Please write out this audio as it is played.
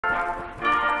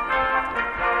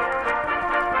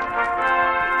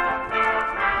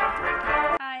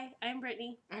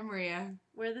Maria.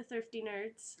 We're the Thrifty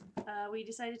Nerds. We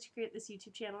decided to create this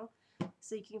YouTube channel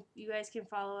so you guys can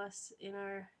follow us in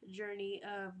our journey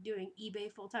of doing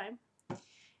eBay full time.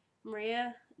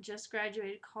 Maria just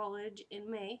graduated college in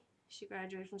May. She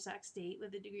graduated from Sac State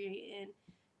with a degree in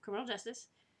criminal justice.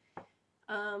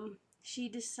 She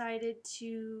decided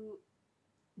to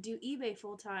do eBay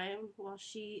full time while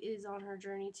she is on her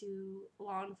journey to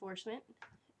law enforcement.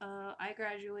 I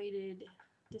graduated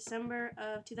December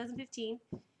of 2015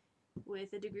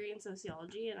 with a degree in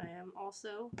sociology, and I am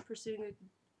also pursuing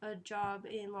a job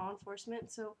in law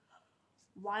enforcement. So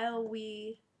while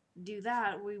we do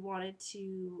that, we wanted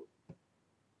to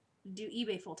do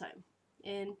eBay full time,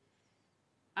 and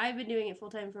I've been doing it full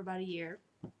time for about a year.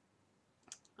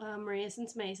 Maria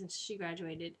since May, since she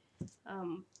graduated,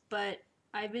 but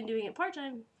I've been doing it part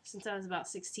time since I was about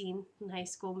 16 in high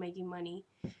school, making money.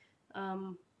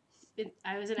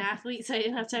 I was an athlete, so I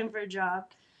didn't have time for a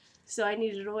job. So I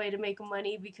needed a way to make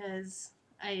money because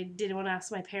I didn't want to ask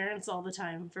my parents all the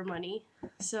time for money.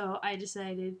 So I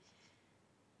decided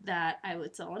that I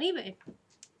would sell on eBay.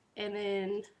 And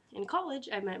then in college,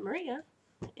 I met Maria,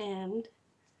 and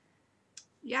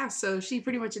yeah, so she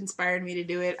pretty much inspired me to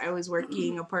do it. I was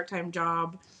working a part-time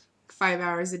job, 5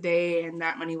 hours a day, and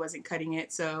that money wasn't cutting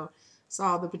it. So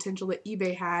saw the potential that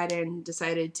eBay had and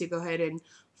decided to go ahead and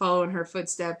follow in her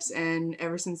footsteps. And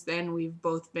ever since then, we've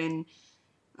both been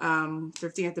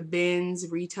thrifting at the bins,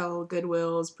 retail,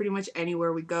 Goodwills, pretty much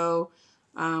anywhere we go.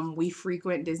 We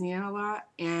frequent Disneyland a lot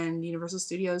and Universal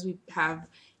Studios. We have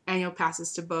annual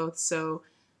passes to both, so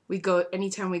we go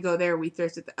anytime we go there. We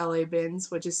thrift at the LA bins,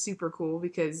 which is super cool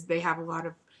because they have a lot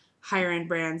of higher end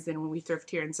brands than when we thrift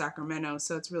here in Sacramento.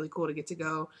 So it's really cool to get to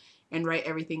go and write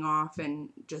everything off and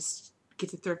just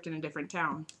get to thrift in a different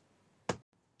town.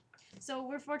 So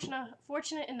we're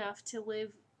fortunate enough to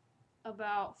live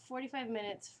about 45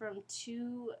 minutes from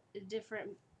 2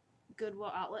 different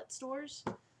Goodwill outlet stores.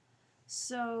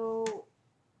 So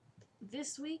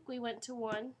this week we went to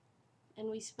one, and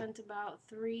we spent about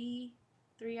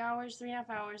 3.5 hours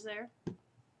there.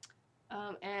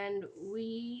 And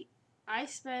I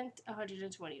spent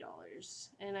 $120,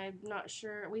 and I'm not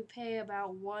sure. We pay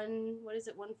about $149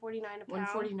 a pound?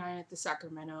 $149 at the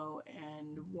Sacramento,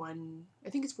 and I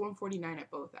think it's $149 at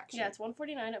both, actually. Yeah, it's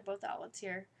 $149 at both outlets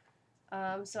here.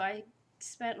 So I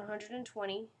spent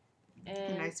 $120,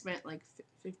 and I spent like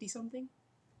 50 something.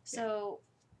 So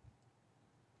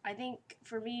I think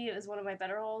for me it was one of my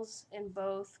better hauls in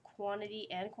both quantity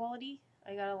and quality.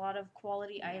 I got a lot of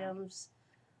quality items,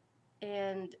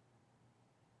 and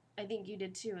I think you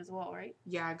did too as well, right?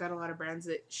 Yeah, I got a lot of brands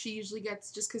that she usually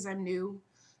gets just because I'm new.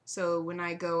 So when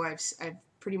I go, I've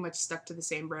pretty much stuck to the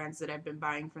same brands that I've been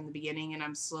buying from the beginning, and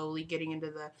I'm slowly getting into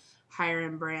the higher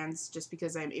end brands just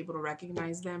because I'm able to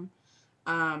recognize them.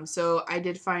 So I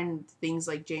did find things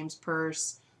like James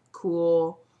Purse,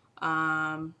 Cool,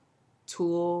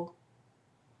 Tool,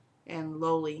 and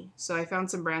Lowly. So I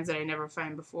found some brands that I never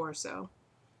found before. So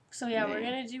yeah, we're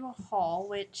gonna do a haul,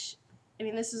 which, I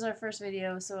mean, this is our first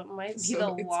video, so it might be the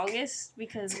longest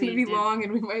because it's gonna be long,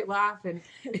 and we might laugh, and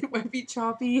it might be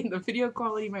choppy, and the video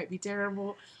quality might be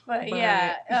terrible. But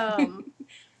yeah,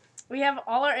 we have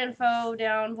all our info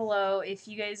down below if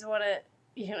you guys want to,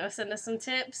 send us some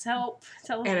tips, help,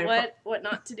 tell us what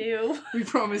not to do. We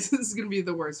promise this is gonna be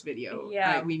the worst video.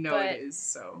 Yeah, we know it is.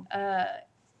 So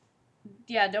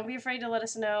yeah, don't be afraid to let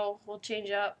us know. We'll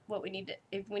change up what we need to,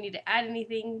 if we need to add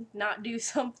anything, not do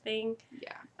something.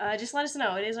 Yeah. Just let us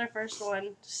know. It is our first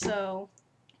one, so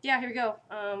yeah, here we go.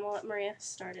 We'll let Maria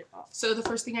start it off. So the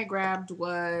first thing I grabbed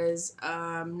was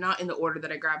not in the order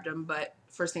that I grabbed them, but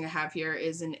first thing I have here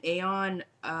is an Aeon.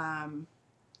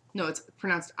 No, it's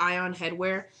pronounced Ion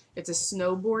headwear. It's a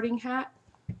snowboarding hat.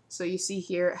 So you see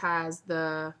here it has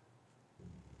the.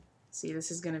 See,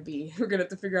 this is gonna be. We're gonna have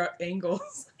to figure out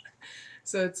angles.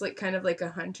 So it's like kind of like a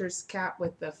hunter's cap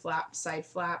with the side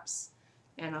flaps,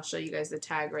 and I'll show you guys the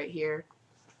tag right here.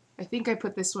 I think I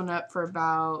put this one up for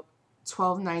about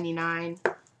 $12.99.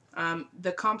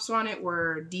 The comps on it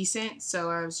were decent,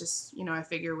 so I was just, I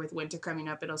figure with winter coming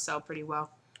up, it'll sell pretty well.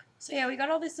 So yeah, we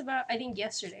got all this about, I think,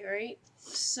 yesterday, right?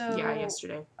 So yeah,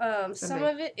 yesterday. Some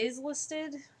of it is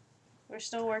listed. We're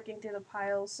still working through the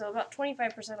piles, so about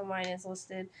 25% of mine is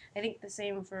listed. I think the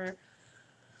same for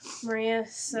Maria,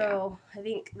 so yeah. I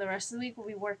think the rest of the week we'll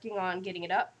be working on getting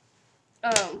it up.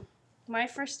 My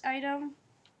first item,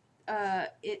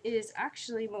 it is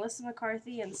actually Melissa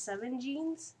McCarthy and 7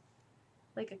 jeans,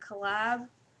 like a collab.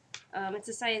 It's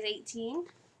a size 18,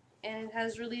 and it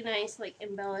has really nice, like,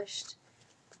 embellished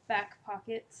back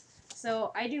pockets.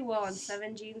 So I do well on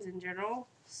 7 jeans in general.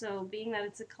 So being that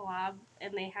it's a collab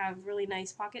and they have really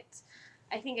nice pockets,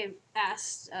 I think I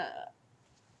asked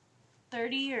 $30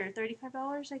 or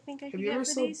 $35. I think I Have could you get ever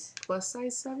for sold these. plus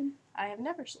size 7? I have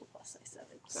never sold plus size 7,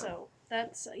 So, so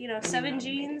that's I didn't 7 know you made it.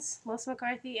 jeans, Melissa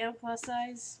McCarthy, and plus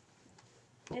size.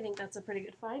 I think that's a pretty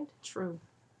good find. True.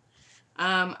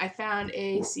 I found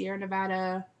a Sierra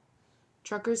Nevada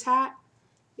trucker's hat.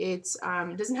 It's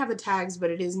it doesn't have the tags, but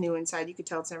it is new inside. You could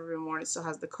tell it's never been worn. It still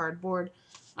has the cardboard.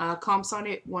 Comps on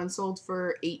it. One sold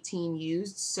for 18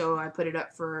 used, so I put it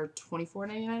up for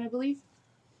 $24.99, I believe.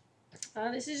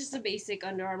 This is just a basic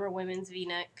Under Armour women's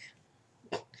V-neck.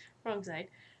 Wrong side.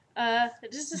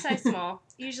 Just a size small.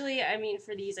 Usually, I mean,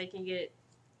 for these I can get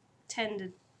 $10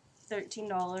 to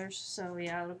 $13. So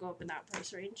yeah, it'll go up in that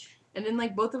price range. And then,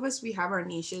 like, both of us, we have our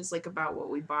niches, like, about what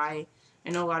we buy. I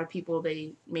know a lot of people,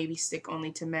 they maybe stick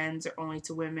only to men's or only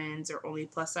to women's or only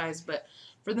plus size, but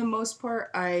for the most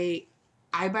part, I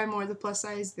buy more of the plus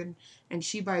size than,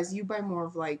 and you buy more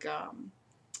of, like,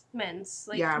 men's.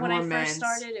 Like, yeah, when I more first men's.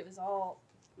 started, it was all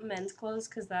men's clothes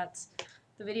because that's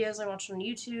the videos I watched on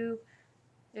YouTube.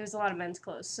 It was a lot of men's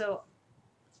clothes. So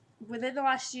within the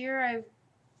last year, I've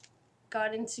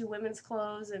got into women's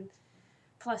clothes and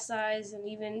plus size and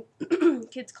even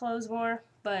kids' clothes more.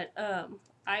 But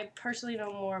I personally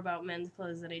know more about men's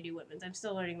clothes than I do women's. I'm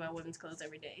still learning about women's clothes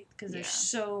every day because there's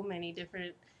so many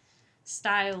different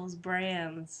styles,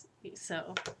 brands.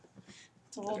 So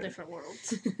it's a whole different world.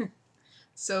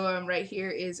 So right here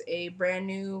is a brand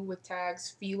new with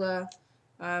tags Fila.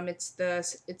 It's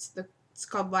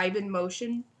called Live in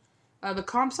Motion. The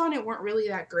comps on it weren't really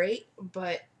that great,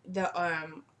 but the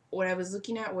what I was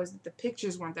looking at was that the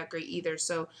pictures weren't that great either.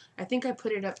 So I think I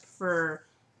put it up for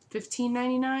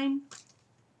 $15.99.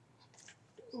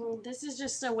 This is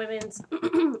just a women's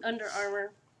Under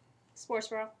Armour sports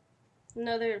bra.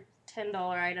 Another $10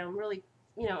 item. Really,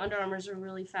 Under Armour's a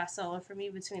really fast seller for me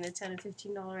between the $10 and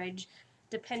 $15 range,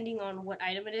 depending on what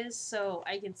item it is. So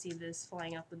I can see this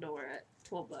flying out the door at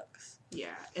 $12. Yeah,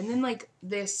 and then like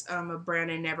this, a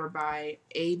brand I never buy,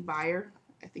 A Buyer.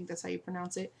 I think that's how you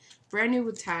pronounce it. Brand new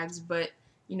with tags, but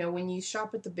when you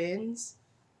shop at the bins,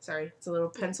 sorry, it's a little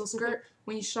pencil skirt.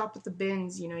 When you shop at the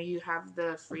bins, you have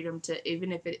the freedom to,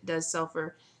 even if it does sell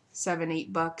for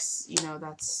 $7-8,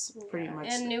 that's pretty much.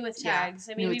 And new with tags.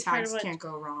 Yeah, I mean, new with tags can't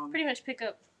go wrong. Pretty much pick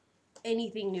up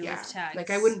anything new with tags. Like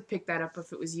I wouldn't pick that up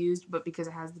if it was used, but because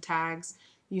it has the tags,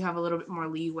 you have a little bit more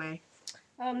leeway.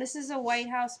 This is a White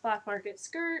House Black Market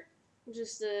skirt.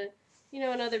 Just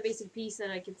another basic piece that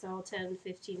I can sell $10,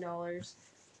 $15.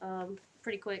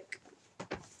 Pretty quick.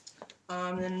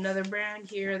 Then another brand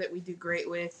here that we do great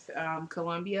with,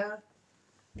 Columbia.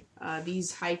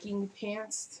 These hiking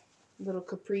pants, little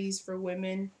capris for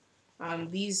women.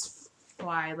 These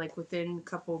fly like within a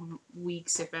couple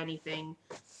weeks, if anything.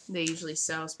 They usually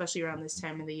sell, especially around this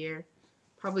time of the year.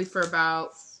 Probably for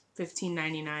about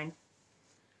 $15.99.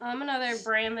 Another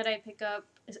brand that I pick up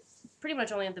is pretty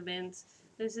much only at the bins.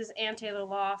 This is Ann Taylor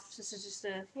Loft. This is just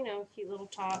a cute little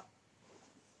top.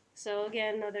 So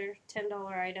again, another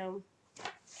 $10 item.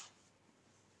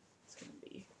 It's gonna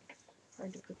be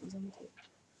hard to put these on the table.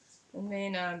 And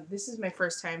then this is my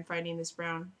first time finding this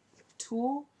brown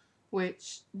tulle,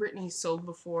 which Brittany sold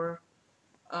before.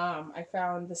 I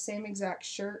found the same exact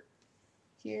shirt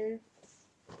here.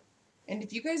 And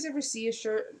if you guys ever see a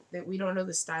shirt that we don't know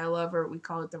the style of, or we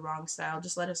call it the wrong style,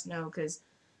 just let us know, because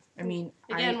I mean,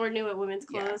 again, we're new at women's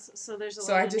clothes, so there's a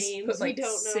lot of I just names put like we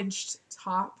don't know. cinched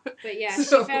top. But yeah, she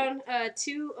found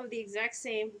 2 of the exact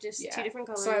same, just 2 different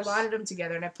colors. So I lotted them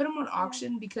together, and I put them on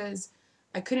auction because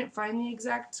I couldn't find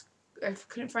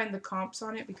the comps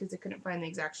on it because I couldn't find the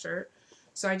exact shirt.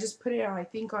 So I just put it on, I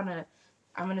think I'm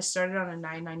gonna start it on a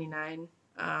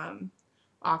 $9.99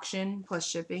 auction plus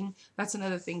shipping. That's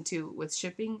another thing too with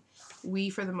shipping.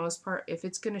 We, for the most part, if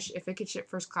it could ship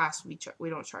first class, we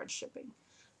don't charge shipping.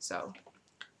 So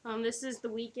this is the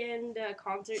Weekend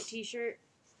concert T-shirt.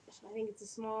 I think it's a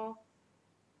small.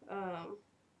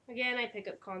 Again, I pick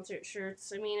up concert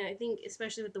shirts. I mean, I think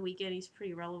especially with the Weekend, he's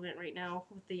pretty relevant right now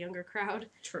with the younger crowd.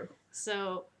 True.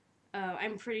 So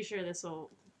I'm pretty sure this will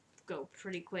go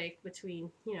pretty quick,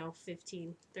 between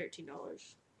 $15,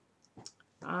 $13.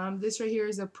 This right here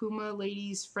is a Puma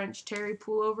ladies French terry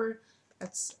pullover.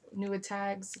 That's new with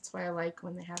tags. That's why I like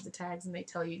when they have the tags and they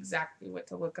tell you exactly what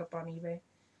to look up on eBay.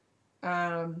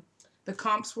 The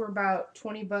comps were about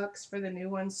 $20 for the new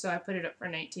ones, so I put it up for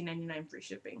 $19.99 free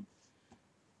shipping.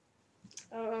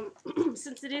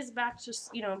 Since it is back to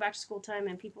school time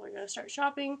and people are gonna start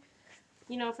shopping,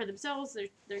 for themselves,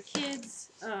 their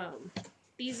kids.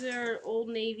 These are Old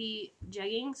Navy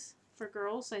jeggings for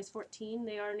girls, size 14.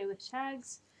 They are new with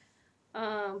tags.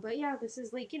 But yeah, this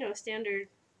is like standard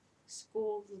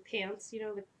school pants, you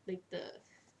know, like the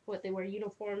what they wear,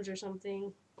 uniforms or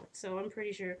something. So I'm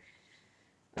pretty sure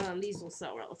these will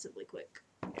sell relatively quick.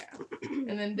 Yeah.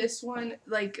 And then this one,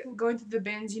 like going through the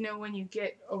bins, you know, when you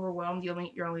get overwhelmed,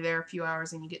 you're only there a few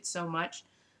hours and you get so much.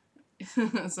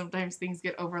 Sometimes things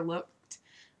get overlooked.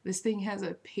 This thing has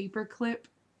a paper clip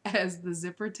as the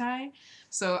zipper tie,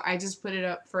 so I just put it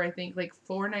up for I think like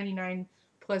 $4.99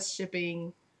 plus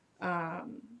shipping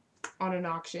on an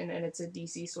auction, and it's a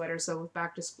DC sweater. So with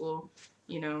back to school,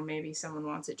 you know, maybe someone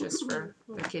wants it just for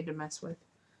a kid to mess with.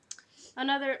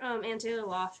 Another anti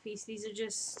loft piece. These are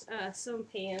just some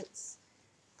pants.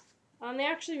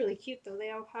 They're actually really cute though.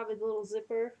 They all have a little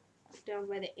zipper down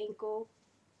by the ankle.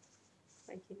 If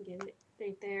I can get it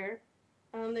right there.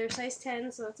 They're size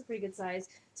 10, so that's a pretty good size.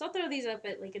 So I'll throw these up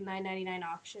at like a $9.99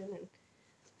 auction and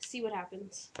see what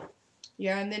happens.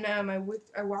 Yeah, and then I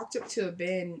walked up to a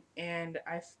bin and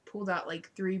I pulled out like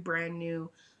two brand new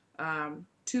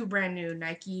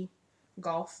Nike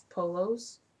golf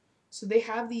polos. So they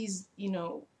have these, you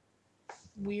know,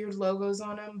 weird logos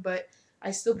on them, but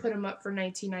I still put them up for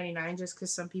 $19.99 just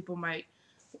because some people might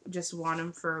just want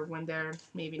them for when they're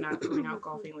maybe not going out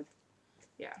golfing with,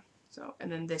 yeah. So,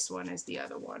 and then this one is the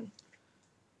other one.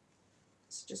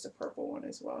 It's just a purple one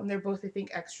as well. And they're both, I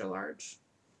think, extra large.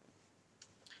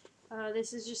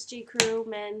 This is just J. Crew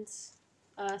men's.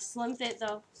 Slim fit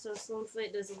though, so slim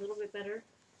fit does a little bit better.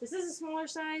 This is a smaller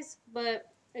size, but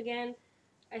again,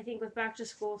 I think with back to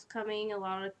school coming, a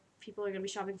lot of people are going to be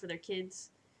shopping for their kids.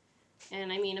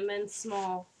 And I mean, a men's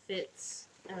small fits,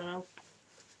 I don't know,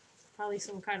 probably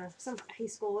some high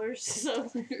schoolers. So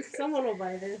someone will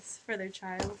buy this for their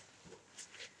child.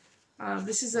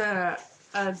 This is a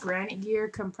Granite Gear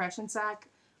compression sack.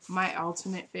 My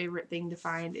ultimate favorite thing to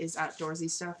find is outdoorsy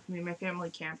stuff. I mean, my family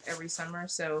camp every summer,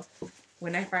 so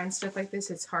when I find stuff like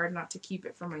this, it's hard not to keep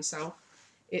it for myself.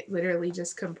 It literally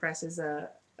just compresses a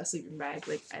sleeping bag.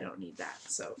 Like, I don't need that.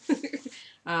 So,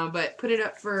 but put it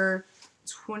up for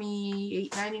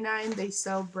 $28.99.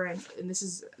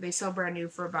 They sell brand new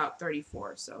for about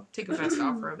 $34. So take a best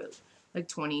offer of it, like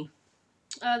 $20.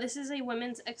 This is a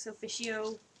women's ex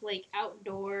officio, like,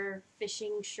 outdoor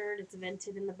fishing shirt. It's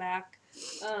vented in the back.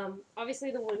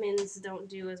 Obviously the women's don't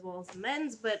do as well as the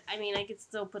men's, but I mean, I could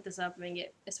still put this up and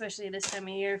get, especially this time of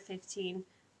year, $15.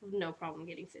 No problem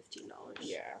getting $15.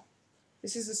 Yeah.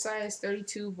 This is a size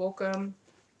 32 Volcom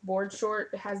board short.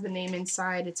 It has the name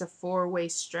inside. It's a 4-way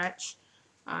stretch.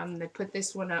 They put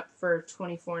this one up for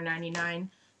 $24.99.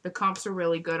 The comps are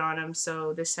really good on them,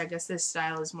 so I guess this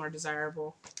style is more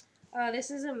desirable.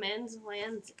 This is a men's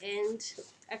Land's End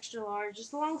extra large,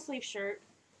 just a long sleeve shirt.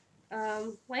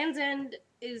 Land's End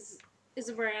is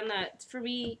a brand that, for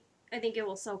me, I think it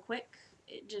will sell quick.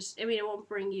 It won't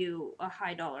bring you a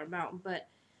high dollar amount, but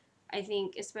I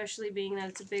think, especially being that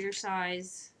it's a bigger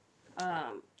size,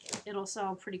 it'll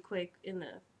sell pretty quick in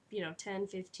the,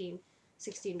 $10, $15,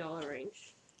 $16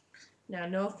 range. Now,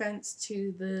 no offense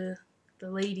to the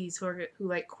ladies who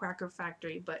like Quacker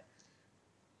Factory, but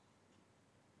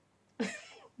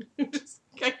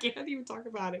I can't even talk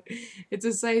about it. It's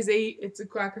a size 8. It's a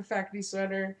Quacker Factory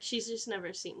sweater. She's just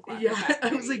never seen Quacker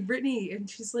Factory. I was like, Brittany, and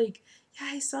she's like, yeah,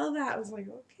 I saw that. I was like,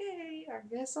 okay,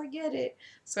 I guess I get it.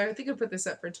 So I think I put this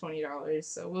up for $20.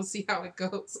 So we'll see how it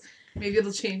goes. Maybe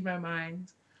it'll change my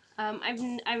mind.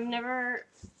 I've never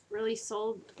really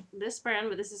sold this brand,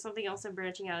 but this is something else I'm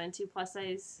branching out into, plus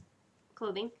size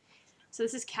clothing. So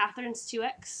this is Catherine's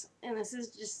 2X, and this is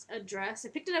just a dress. I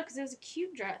picked it up because it was a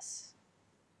cute dress.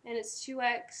 And it's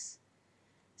 2X,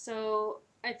 so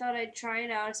I thought I'd try it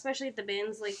out, especially at the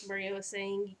bins, like Maria was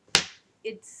saying.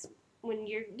 It's, when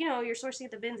you're sourcing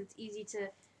at the bins, it's easy to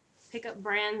pick up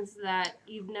brands that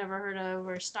you've never heard of,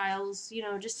 or styles,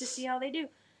 just to see how they do.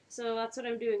 So that's what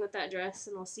I'm doing with that dress,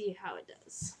 and we'll see how it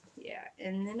does. Yeah,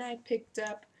 and then I picked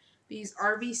up these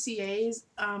RVCAs.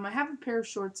 I have a pair of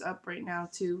shorts up right now,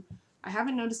 too. I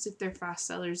haven't noticed if they're fast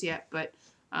sellers yet, but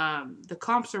the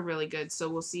comps are really good, so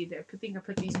we'll see. I think I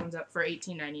put these ones up for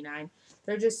 $18.99.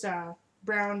 They're just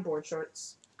brown board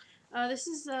shorts. This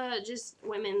is just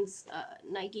women's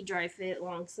Nike dry fit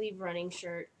long sleeve running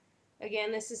shirt.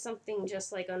 Again, this is something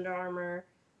just like Under Armour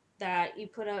that you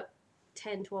put up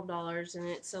 $10, $12 and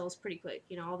it sells pretty quick.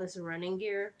 All this running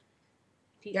gear.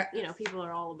 People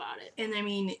are all about it. And I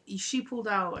mean, she pulled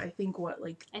out, I think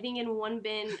in one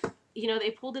bin,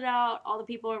 they pulled it out. All the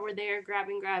people were there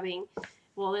grabbing.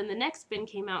 Well, then the next bin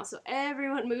came out, so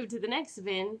everyone moved to the next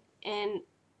bin, and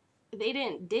they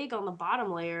didn't dig on the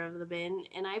bottom layer of the bin,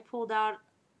 and I pulled out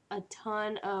a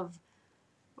ton of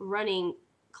running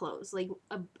clothes, like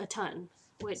a ton.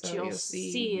 which So you'll you'll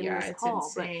see in yeah, this it's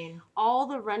haul. But insane. all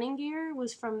the running gear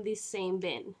was from this same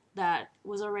bin that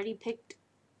was already picked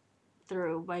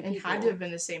through by And people. had to have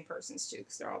been the same person's too,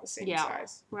 because they're all the same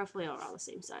size. Roughly all the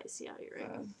same size. Yeah, you're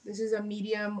right. This is a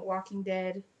medium Walking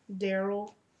Dead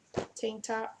Daryl tank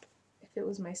top. If it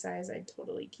was my size, I'd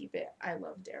totally keep it. I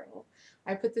love Daryl.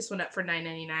 I put this one up for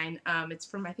 $9.99. It's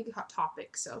from, I think, Hot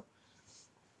Topic. So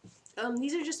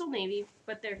these are just Old Navy,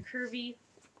 but they're curvy.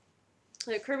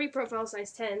 They're curvy profile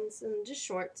size 10s and just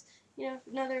shorts. You know,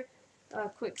 another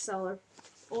quick seller.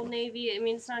 Old Navy, I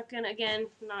mean, it's not gonna, again,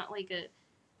 not like a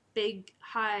big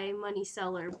high money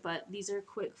seller, but these are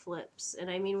quick flips. And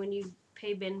I mean, when you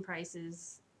pay bin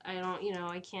prices, I don't, you know,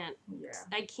 I can't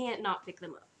not pick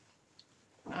them up.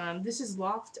 This is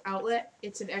Loft Outlet.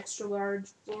 It's an extra large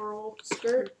floral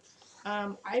skirt.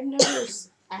 I've never,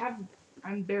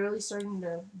 I'm barely starting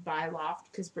to buy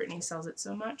Loft because Brittany sells it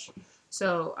so much.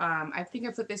 So I think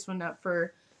I put this one up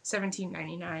for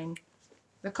 $17.99.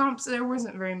 The comps, there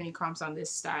wasn't very many comps on this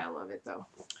style of it though.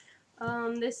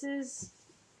 This is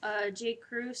a J.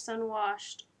 Crew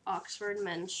Sunwashed Oxford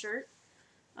men's shirt.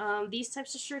 These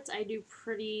types of shirts I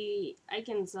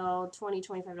can sell $20,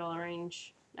 $25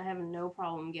 range. I have no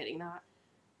problem getting that.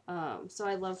 So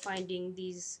I love finding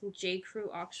these J. Crew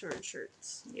Oxford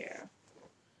shirts. Yeah.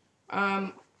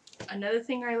 Another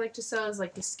thing I like to sell is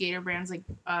like the skater brands like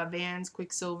Vans,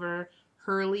 Quicksilver,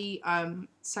 Hurley.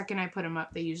 Second I put them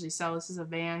up, they usually sell. This is a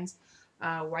Vans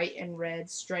white and red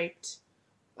striped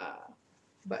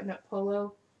button-up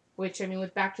polo, which, I mean,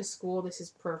 with back to school, this is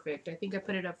perfect. I think I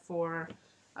put it up for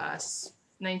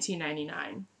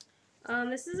 $19.99.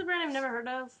 This is a brand I've never heard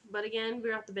of, but again,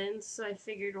 we're at the bins, so I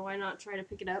figured why not try to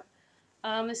pick it up.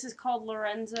 This is called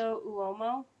Lorenzo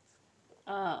Uomo.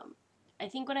 I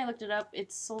think when I looked it up,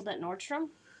 it's sold at Nordstrom.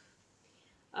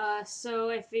 So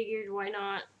I figured why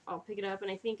not, I'll pick it up, and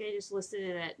I think I just listed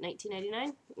it at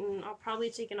 $19.99, and I'll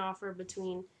probably take an offer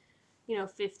between, you know,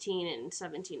 $15 and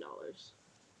 $17.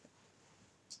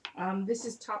 This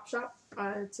is Topshop.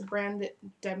 It's a brand that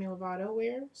Demi Lovato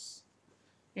wears,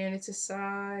 and it's a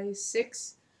size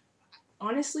 6.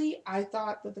 Honestly, I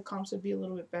thought that the comps would be a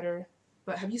little bit better,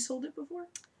 but have you sold it before?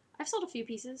 I've sold a few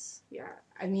pieces. Yeah,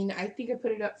 I mean, I think I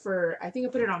put it up for, I think I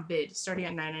put it on bid, starting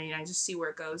at $9.99, just to see where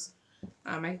it goes.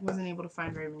 I wasn't able to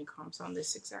find very many comps on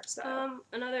this exact style.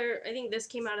 I think this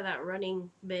came out of that running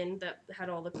bin that had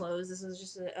all the clothes. This was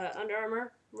just a Under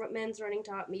Armour men's running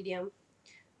top, medium.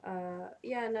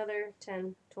 Yeah, another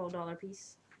 $10, $12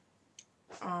 piece.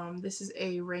 This is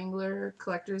a Wrangler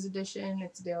Collector's Edition.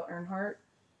 It's Dale Earnhardt.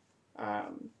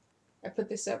 I put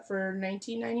this up for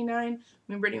 $19.99. Me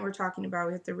and Brittany were talking about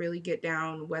we have to really get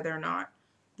down whether or not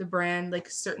the brand, like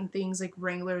certain things like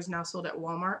Wrangler is now sold at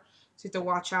Walmart. So you have to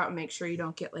watch out and make sure you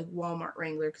don't get like Walmart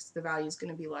Wrangler because the value is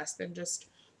going to be less than just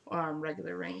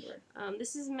regular Wrangler.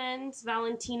 This is men's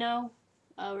Valentino,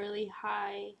 a really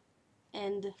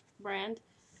high-end brand.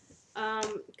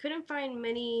 Couldn't find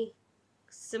many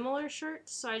similar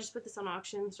shirts, so I just put this on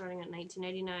auction starting at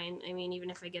 $19.99. I mean, even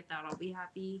if I get that, I'll be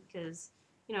happy because,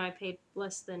 you know, I paid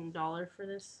less than $1 for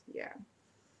this. Yeah.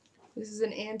 This is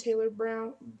an Ann Taylor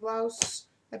brown blouse.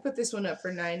 I put this one up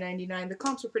for $9.99. The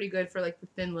comps are pretty good for like the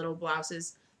thin little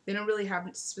blouses. They don't really have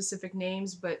specific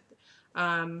names, but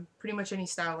pretty much any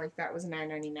style like that was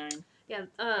 $9.99. Yeah,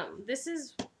 this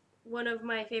is one of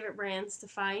my favorite brands to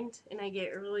find, and I get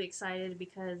really excited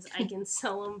because I can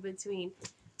sell them between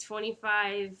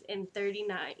 $25 and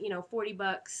 $39, you know,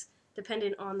 $40,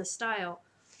 depending on the style.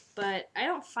 But I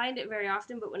don't find it very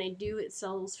often, but when I do, it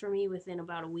sells for me within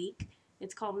about a week.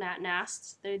 It's called Nat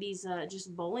Nast. They're these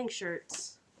just bowling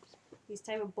shirts. These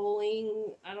type of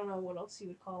bowling, I don't know what else you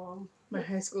would call them. My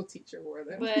high school teacher wore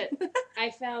them. But I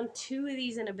found 2 of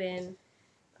these in a bin.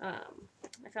 I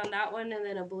found that one and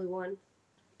then a blue one.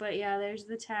 But yeah, there's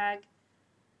the tag.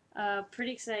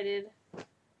 Pretty excited.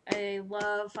 I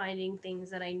love finding things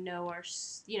that I know are,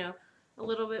 you know, a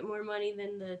little bit more money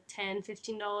than the $10,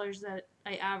 $15 that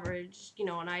I average, you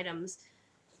know, on items.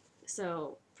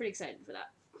 So, pretty excited for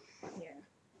that. Yeah.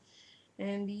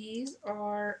 And these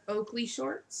are Oakley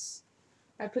shorts.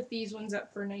 I put these ones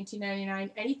up for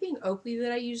 $19.99. Anything Oakley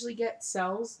that I usually get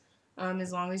sells,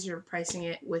 as long as you're pricing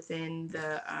it within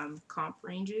the comp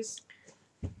ranges.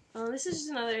 This is just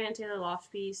another Ann Taylor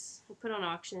Loft piece. I put on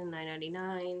auction,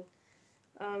 $9.99.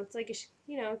 It's like a,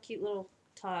 you know, cute little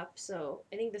top. So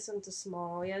I think this one's a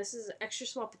small. Yeah, this is an extra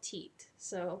small petite.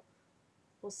 So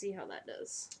we'll see how that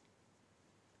does.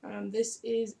 This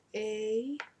is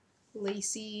a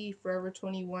lacy Forever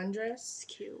 21 dress.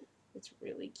 It's cute. It's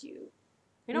really cute.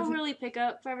 I don't really pick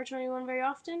up Forever 21 very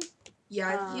often.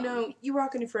 Yeah, you know, you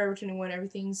walk into Forever 21,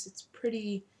 it's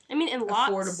pretty I mean, in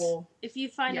lots, affordable. if you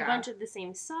find a bunch of the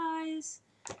same size.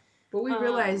 But we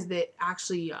realized that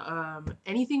actually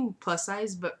anything plus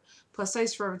size, but plus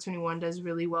size Forever 21 does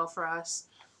really well for us.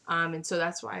 And so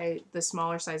that's why the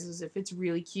smaller sizes, if it's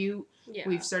really cute,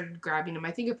 we've started grabbing them.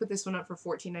 I think I put this one up for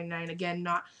 $14.99. Again,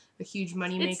 not a huge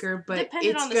money maker, but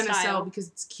it's going to sell because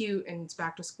it's cute and it's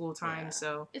back to school time. Yeah.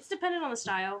 So it's dependent on the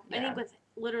style. I think with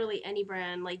literally any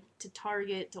brand, like to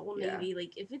Target, to Old Navy,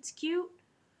 like if it's cute,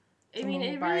 I mean,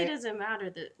 it really doesn't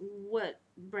matter what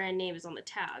brand name is on the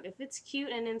tag. If it's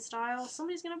cute and in style,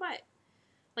 somebody's going to buy it.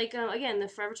 Like, again, the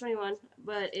Forever 21,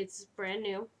 but it's brand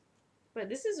new. But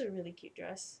this is a really cute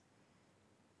dress.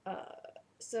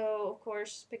 So, of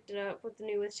course, picked it up with the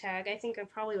new with tag. I think I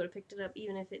probably would have picked it up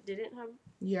even if it didn't have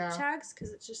tags,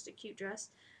 because it's just a cute dress.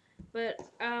 But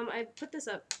I put this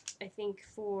up, I think,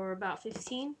 for about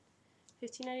 $15.99,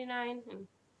 and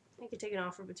I could take an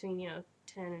offer between, $10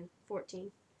 and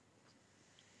 $14.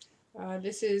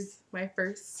 This is my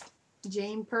first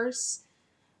Jane purse.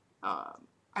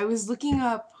 I was looking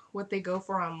up what they go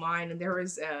for online, and there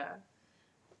was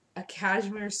a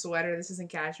cashmere sweater. This isn't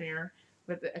cashmere,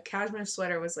 but a cashmere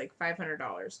sweater was like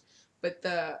 $500. But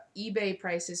the eBay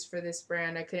prices for this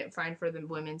brand I couldn't find for the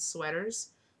women's sweaters.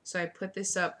 So I put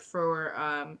this up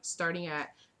for starting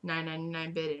at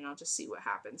 $9.99 bid, and I'll just see what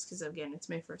happens. Because, again, it's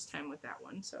my first time with that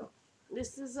one. So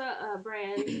this is a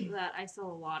brand that I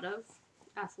sell a lot of,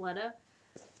 Athleta.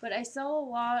 But I sell a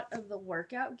lot of the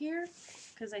workout gear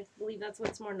because I believe that's what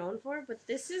it's more known for. But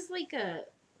this is like a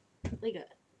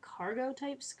cargo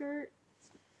type skirt.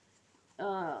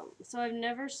 So I've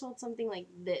never sold something like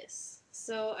this.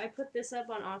 So I put this up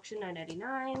on auction,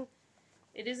 $9.99.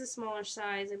 It is a smaller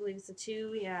size. I believe it's a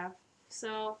 2. Yeah.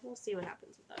 So we'll see what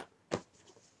happens with that.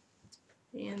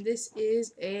 And this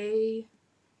is a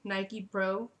Nike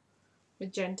Pro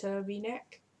magenta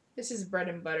V-neck. This is bread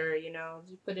and butter, you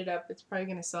put it up, it's probably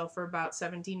going to sell for about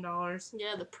 $17.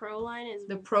 Yeah, the Pro line is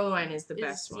the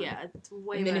best one. Yeah, it's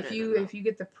way better. And then better if you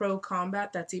get the Pro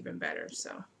Combat, that's even better.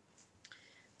 So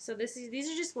these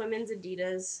are just women's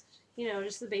Adidas,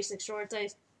 just the basic shorts. I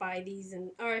buy these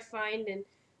I find and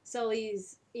sell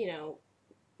these,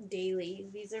 daily.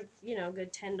 These are,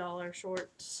 good $10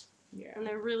 shorts. Yeah. And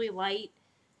they're really light,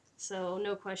 so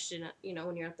no question,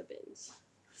 when you're at the bins.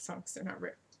 Socks are not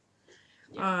ripped.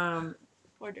 Yeah.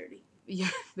 Or dirty. Yeah,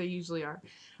 they usually are.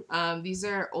 These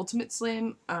are Ultimate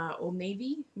Slim Old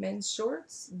Navy men's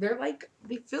shorts. They're like,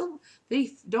 they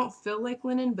don't feel like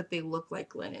linen, but they look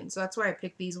like linen. So that's why I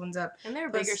picked these ones up. And they're a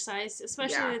bigger size,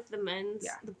 especially with the men's.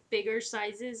 Yeah. The bigger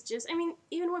sizes,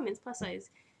 even women's plus size,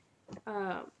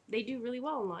 they do really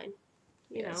well online.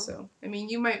 You know. So,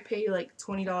 you might pay like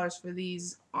 $20 for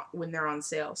these when they're on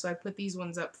sale. So I put these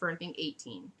ones up for, I think,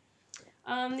 $18.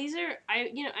 These are,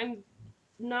 I'm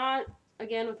not,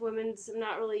 again, with women's, I'm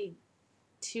not really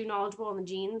too knowledgeable on the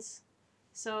jeans.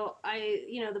 So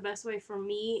the best way for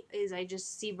me is I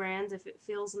just see brands. If it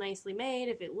feels nicely made,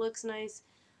 if it looks nice,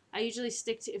 I usually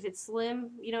stick to, if it's slim,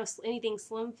 anything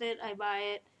slim fit, I buy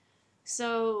it.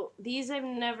 So these I've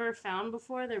never found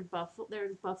before. They're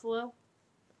buffalo.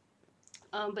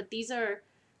 But these are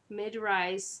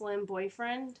mid-rise slim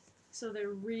boyfriend. So they're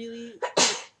really,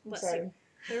 they're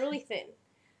really thin.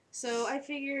 So I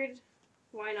figured,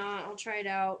 why not? I'll try it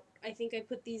out. I think I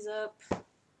put these up. I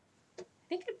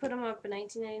think I put them up in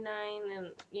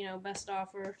 $19.99 and, best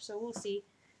offer. So we'll see.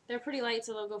 They're pretty light,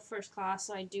 so they'll go first class.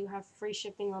 So I do have free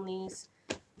shipping on these.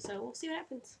 So we'll see what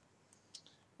happens.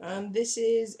 This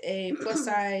is a plus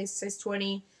size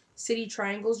 20 City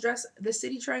Triangles dress. The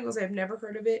City Triangles, I've never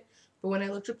heard of it. But when I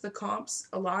looked up the comps,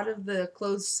 a lot of the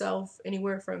clothes sell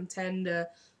anywhere from $10 to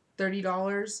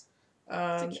 $30. It's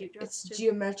a cute dress. It's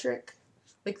geometric.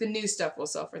 Like the new stuff will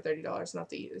sell for $30, not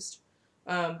the used.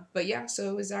 But yeah,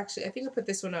 so it was actually, I think I put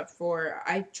this one up for,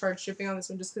 I charged shipping on this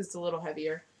one just because it's a little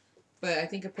heavier. But I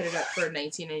think I put it up for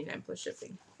 $19.99 plus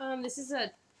shipping. This is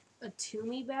a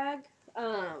Toomey bag.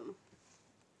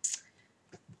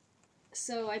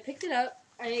 So I picked it up.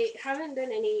 I haven't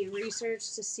done any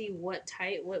research to see what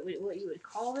you would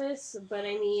call this, but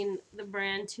the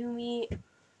brand Toomey,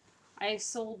 I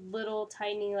sold little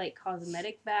tiny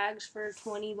cosmetic bags for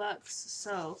 $20,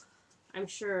 so I'm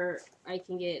sure I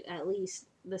can get at least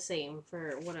the same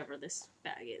for whatever this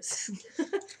bag is.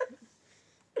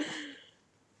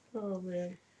 Oh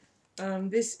man.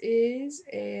 This is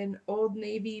an Old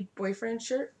Navy boyfriend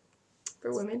shirt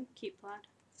for women. Cute plaid.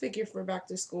 Figure for back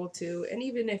to school too, and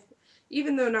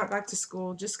even though not back to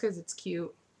school, just because it's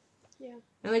cute. Yeah.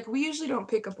 And we usually don't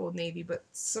pick up Old Navy, but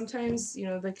sometimes,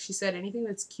 like she said, anything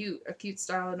that's cute, a cute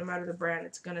style, no matter the brand,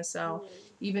 it's gonna sell,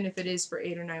 even if it is for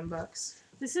 $8 or $9.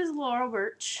 This is Laurel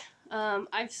Birch.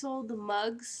 I've sold the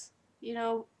mugs,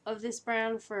 of this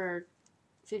brand for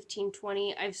 15,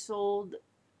 20. I've sold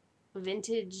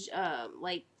vintage,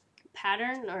 like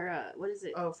pattern or what is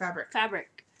it? Oh, fabric.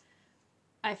 Fabric.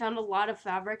 I found a lot of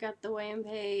fabric at the Weigh and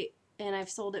Pay, and I've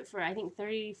sold it for I think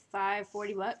 35,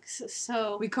 40 bucks.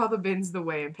 So we call the bins the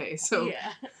Weigh and Pay. So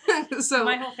yeah, so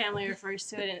my whole family refers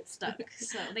to it, and it's stuck.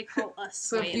 So they call us.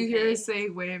 So Weigh if you and hear Pay. us say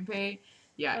Weigh and Pay,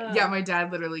 yeah, my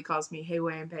dad literally calls me, "Hey,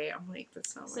 Weigh and Pay." I'm like,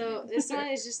 that's not my So name. this one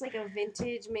is just like a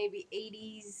vintage, maybe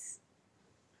 80s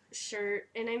shirt,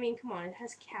 and I mean, come on, it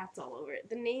has cats all over it.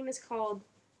 The name is called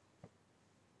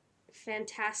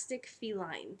Fantastic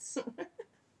Felines.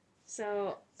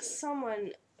 So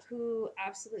someone who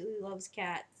absolutely loves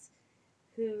cats,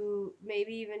 who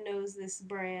maybe even knows this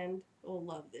brand, will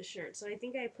love this shirt. So I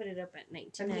think I put it up at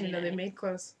 $19.99. I didn't even know they made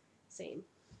clothes. Same.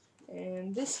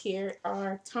 And this here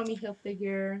are Tommy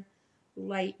Hilfiger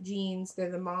light jeans.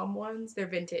 They're the mom ones. They're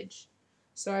vintage.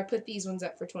 So I put these ones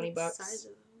up for 20 bucks. What size are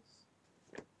those?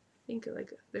 I think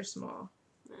like they're small.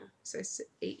 Yeah. Size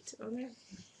 8. Oh,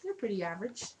 they're pretty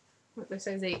average. They're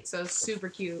size 8, so super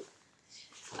cute.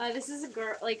 This is a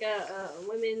girl, like a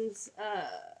women's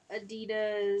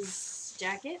Adidas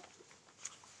jacket.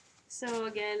 So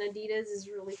again, Adidas is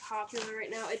really popular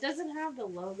right now. It doesn't have the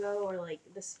logo or like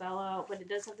the spell out, but it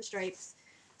does have the stripes.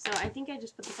 So I think I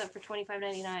just put this up for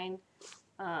 $25.99.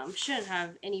 Shouldn't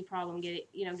have any problem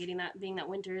getting that, being that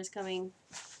winter is coming.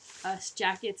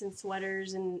 Jackets and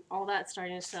sweaters and all that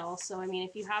starting to sell. So I mean,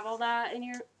 if you have all that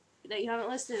that you haven't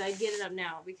listed, I'd get it up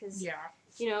now because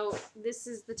this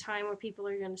is the time where people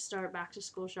are going to start back to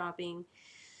school shopping.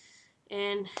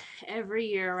 And every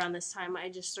year around this time, I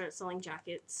just start selling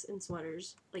jackets and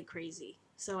sweaters like crazy.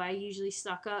 So I usually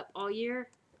stock up all year.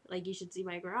 Like, you should see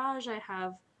my garage. I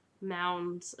have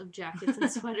mounds of jackets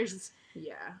and sweaters.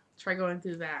 Yeah, try going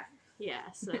through that.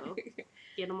 Yeah, so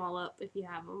get them all up if you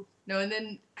have them. No, and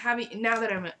then now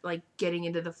that I'm like getting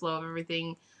into the flow of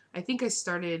everything, I think I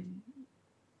started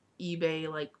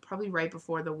eBay like probably right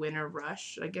before the winter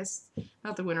rush. I guess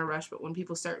not the winter rush, but when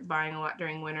people start buying a lot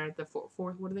during winter, the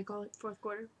fourth, what do they call it? Fourth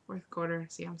quarter. Fourth quarter.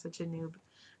 See, I'm such a noob.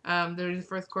 There's the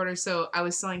fourth quarter, so I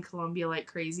was selling Columbia like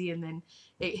crazy, and then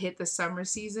it hit the summer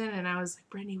season, and I was like,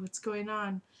 Brittany, what's going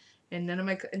on? And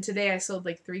and today I sold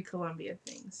like 3 Columbia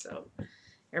things, so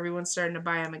everyone's starting to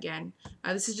buy them again.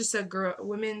 This is just a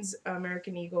women's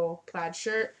American Eagle plaid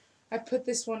shirt. I put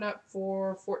this one up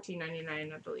for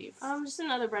 $14.99, I believe. Just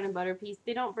another bread and butter piece.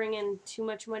 They don't bring in too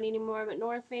much money anymore, but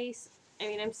North Face, I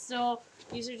mean,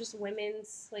 these are just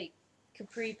women's, like,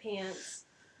 capri pants.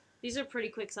 These are pretty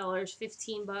quick sellers,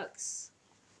 15 bucks.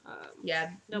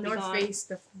 Yeah, North Face,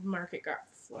 the market got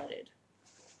flooded.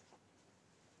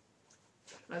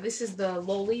 This is the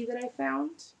Loli that I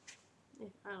found.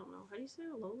 I don't know. How do you say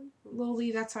it? Loli?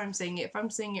 Loli, that's how I'm saying it. If I'm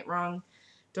saying it wrong,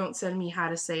 don't send me how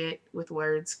to say it with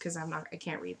words, because I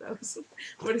can't read those.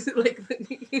 What is it like?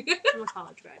 I'm a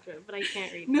college graduate, but I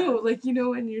can't read No, that. like,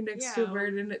 when you're next to a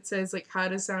word and it says, like, how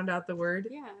to sound out the word?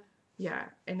 Yeah. Yeah,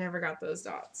 I never got those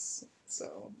dots.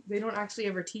 So, they don't actually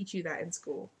ever teach you that in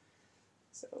school.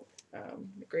 So,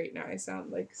 great, now I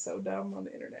sound, like, so dumb on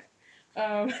the internet.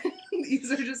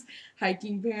 These are just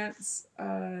hiking pants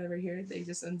right here. They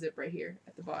just unzip right here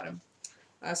at the bottom.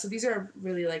 So these are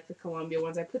really like the Columbia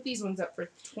ones. I put these ones up for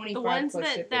 $25. The ones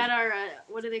that are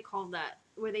what do they call that?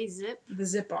 Where they zip? The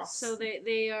zip offs. So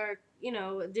they are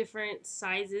different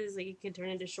sizes. Like you can turn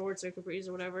into shorts or capris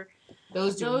or whatever.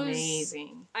 Those do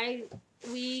amazing.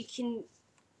 We can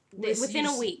within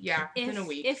a week. Yeah, within a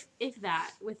week. If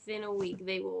that within a week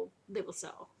they will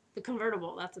sell. The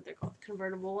convertible, that's what they're called.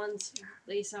 Convertible ones.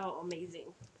 They sell amazing.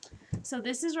 So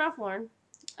this is Ralph Lauren.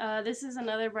 This is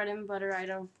another bread and butter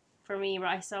item for me.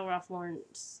 I sell Ralph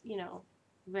Lauren's,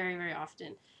 very, very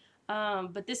often.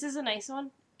 But this is a nice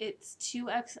one. It's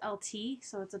 2XLT,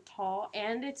 so it's a tall,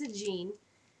 and it's a jean.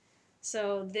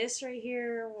 So this right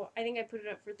here, I think I put it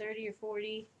up for 30 or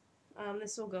 40.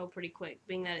 This will go pretty quick,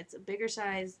 being that it's a bigger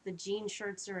size, the jean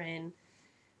shirts are in,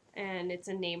 and it's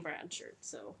a name brand shirt,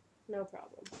 so no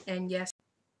problem. And yes,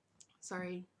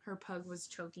 sorry, her pug was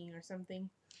choking or something.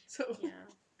 So yeah,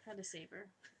 had to save her.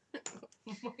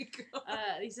 Oh my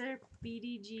god. These are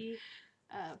BDG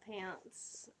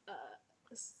pants.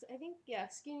 I think,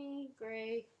 skinny,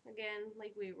 gray. Again,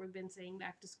 like we've been saying,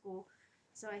 back to school.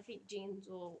 So I think jeans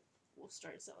will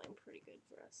start selling pretty good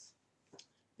for us.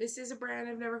 This is a brand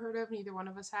I've never heard of. Neither one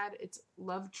of us had. It's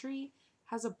Love Tree.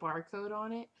 Has a barcode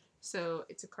on it. So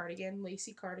it's a cardigan,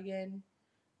 lacy cardigan.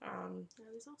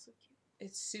 That is also cute.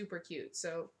 It's super cute.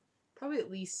 So probably at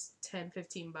least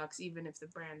 $10-15, even if the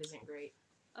brand isn't great.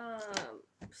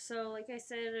 So like I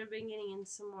said, I've been getting in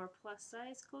some more plus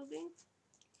size clothing.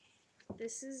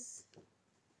 This is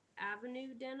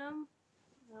Avenue Denim.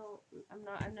 Well,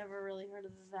 I've never really heard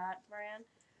of that brand,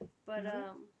 but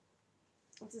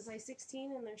it's a size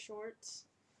 16 and they're shorts.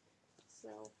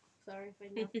 So sorry if I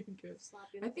don't Good. slap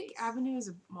you in I the think face. Avenue is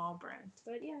a mall brand.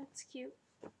 But yeah, it's cute.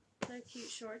 They're cute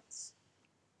shorts.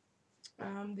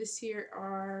 This here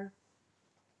are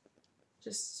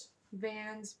just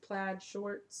Vans plaid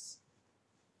shorts.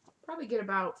 Probably get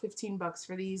about 15 bucks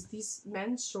for these. These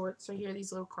men's shorts are here,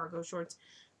 these little cargo shorts.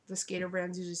 The skater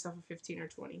brands usually sell for 15 or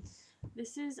 20.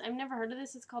 This is, I've never heard of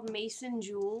this. It's called Mason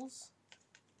Jewels.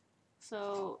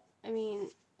 So, I mean,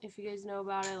 if you guys know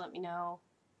about it, let me know.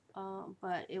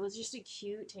 But it was just a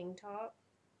cute tank top.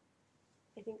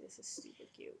 I think this is super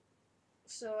cute.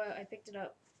 So I picked it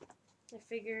up. I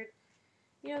figured,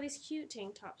 you know, these cute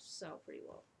tank tops sell pretty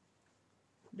well.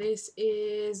 This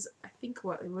is, I think,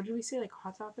 what did we say, like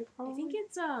Hot Topic probably? I think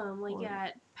it's like Or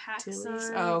at PacSun,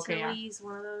 Tilly's? Oh, okay, Tilly's,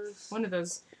 one of those. One of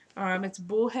those. It's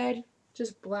bullhead,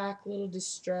 just black, little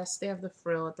distressed. They have the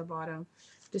frill at the bottom.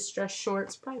 Distressed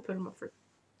shorts. Probably put them up for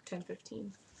 10,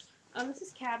 15. This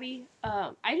is Cabby.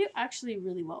 I do actually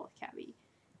really well with Cabby.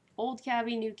 Old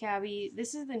Cabby, new Cabby.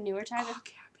 This is the newer type of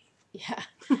Cabby. Yeah.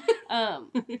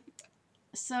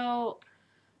 So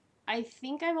I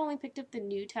think I've only picked up the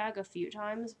new tag a few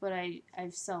times, but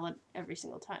I've sell it every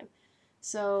single time.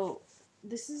 So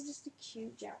this is just a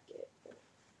cute jacket.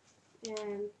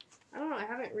 And I don't know, I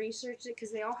haven't researched it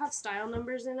because they all have style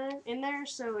numbers in there.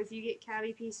 So if you get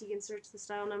Cabby piece, you can search the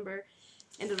style number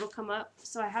and it'll come up.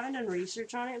 So I haven't done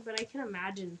research on it, but I can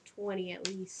imagine 20 at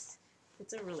least.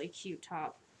 It's a really cute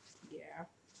top. Yeah.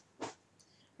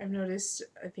 I've noticed,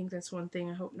 I think that's one thing,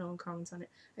 I hope no one comments on it.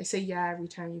 I say yeah every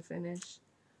time you finish.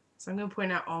 So I'm going to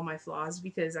point out all my flaws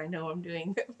because I know I'm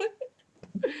doing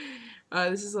them.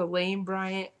 This is a Lane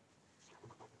Bryant.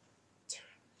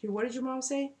 What did your mom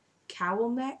say? Cowl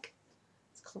neck?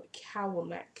 It's called a cowl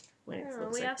neck when it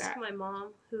looks We like asked that. my mom,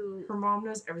 who... Her mom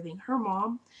knows everything. Her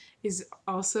mom is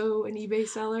also an eBay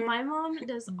seller. My mom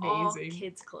does all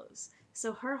kids' clothes.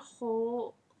 So her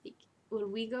whole...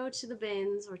 when we go to the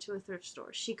bins or to a thrift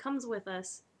store, she comes with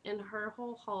us, and her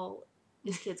whole haul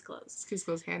is kids' clothes. Kids'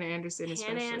 clothes. Hannah Anderson,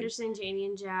 especially. Hannah Anderson, Janie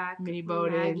and Jack, Minnie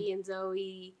Bowden, Maggie and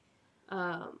Zoe.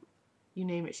 You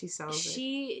name it, she sells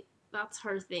it. That's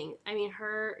her thing. I mean,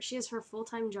 she has her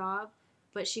full-time job,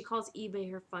 but she calls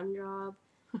eBay her fun job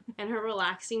and her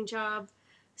relaxing job.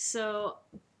 So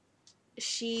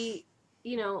she,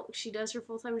 you know, she does her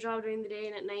full-time job during the day,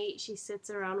 and at night she sits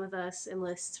around with us and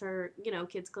lists her, you know,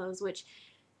 kids' clothes, which,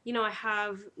 you know, I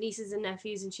have nieces and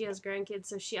nephews and she has grandkids,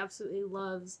 so she absolutely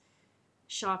loves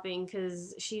shopping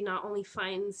because she not only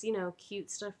finds, you know, cute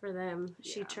stuff for them,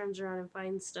 she turns around and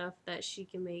finds stuff that she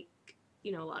can make,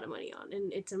 you know, a lot of money on.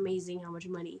 And it's amazing how much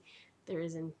money there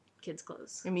is in kids'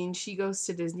 clothes. I mean, she goes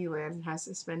to Disneyland and has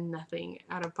to spend nothing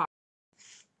out of pocket.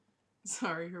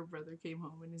 Sorry, her brother came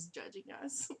home and is judging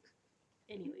us.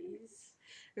 Anyways.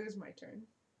 It was my turn.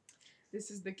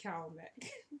 This is the cowl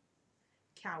neck.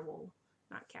 Cowl,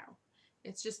 not cow.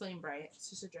 It's just Lane Bryant.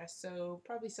 It's just a dress. So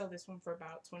probably sell this one for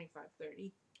about $25,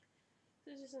 $30.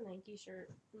 This is just a Nike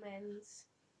shirt. Men's.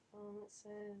 It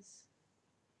says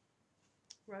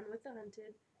Run with the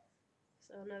Hunted.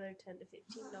 So another $10 to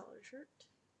 $15 shirt.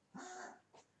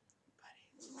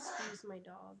 Excuse my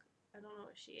dog. I don't know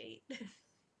what she ate.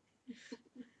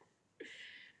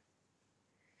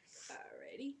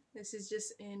 Alrighty. This is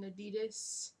just an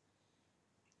Adidas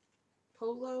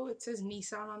polo. It says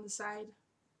Nissan on the side.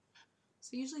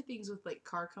 So usually things with like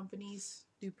car companies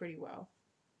do pretty well.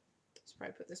 Let's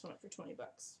probably put this one up for 20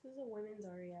 bucks. This is a women's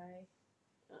REI.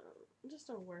 Just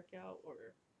a workout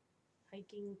or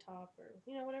hiking top or,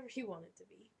 you know, whatever you want it to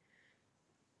be.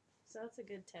 So that's a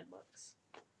good 10 bucks.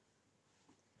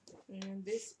 And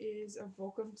this is a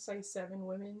Volcom size 7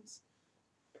 women's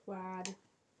plaid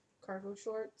cargo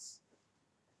shorts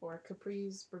or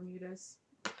capris, Bermudas.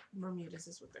 Bermudas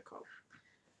is what they're called.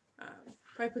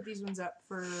 Probably put these ones up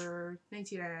for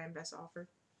 $19.99 best offer.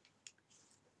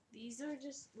 These are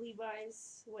just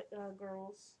Levi's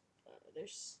girls. They're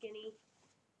skinny,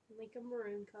 like a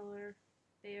maroon color.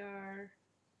 They are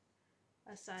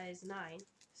a size 9.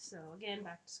 So again,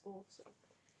 back to school. So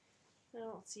I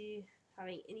don't see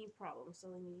having any problem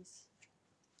selling these.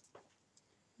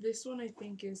 This one I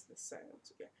think is the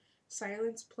Silence. Yeah,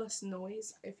 Silence Plus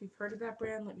Noise. If you've heard of that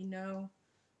brand, let me know.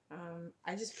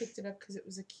 I just picked it up because it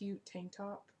was a cute tank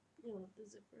top. I love the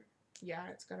zipper. Yeah,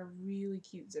 it's got a really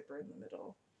cute zipper in the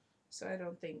middle. So I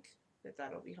don't think that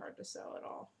that'll be hard to sell at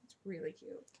all. It's really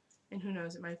cute. And who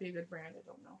knows, it might be a good brand. I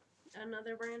don't know.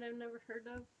 Another brand I've never heard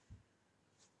of.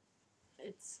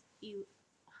 It's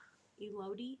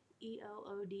Elodie.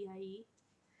 E-L-O-D-I-E.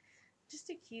 just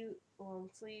a cute long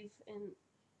sleeve and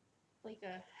like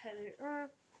a heather, or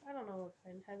I don't know what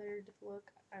kind, heathered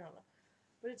look. I don't know,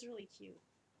 but it's really cute.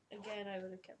 Again, I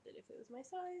would have kept it if it was my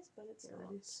size, but it's Yeah,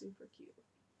 not. it is super cute.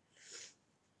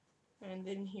 And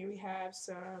then here we have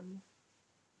some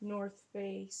North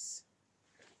Face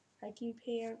hiking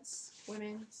pants,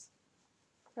 women's.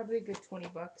 Probably a good $20.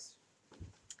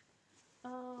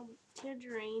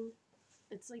 Tangerine.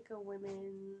 It's like a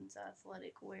women's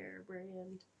athletic wear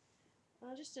brand.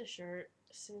 Just a shirt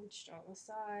cinched on the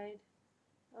side.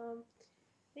 I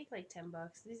think like $10.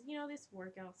 This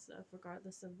workout stuff,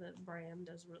 regardless of the brand,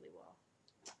 does really well.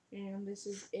 And this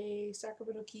is a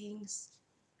Sacramento Kings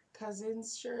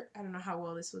Cousins shirt. I don't know how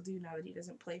well this will do now that he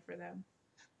doesn't play for them.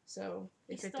 So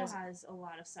He if it still doesn't, has a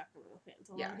lot of Sacramento fans.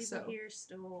 A lot yeah. of people So here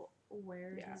still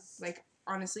wear yeah, his. like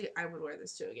honestly, I would wear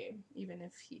this to a game, even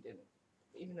if he didn't,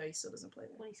 even though he still doesn't play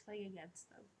them. When he's playing against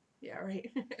them. Yeah,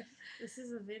 right. This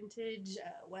is a vintage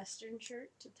Western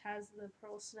shirt. It has the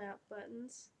pearl snap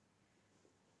buttons.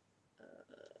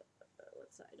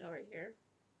 What side? Oh, right here.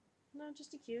 No,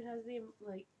 just a cute. It has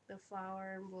the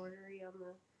flower embroidery on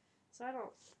the. So I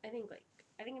think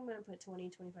I'm gonna put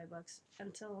 $20-$25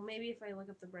 until maybe if I look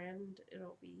up the brand,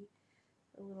 it'll be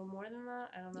a little more than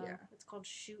that. I don't know. Yeah. It's called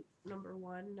Shoot Number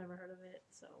One. Never heard of it,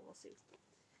 so we'll see.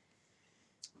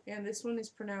 And this one is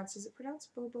pronounced. Is it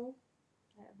pronounced Bobo?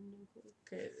 I have no clue.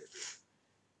 Okay.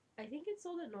 I think it's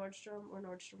sold at Nordstrom or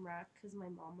Nordstrom Rack because my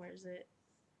mom wears it.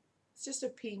 It's just a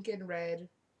pink and red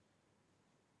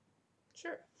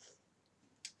shirt.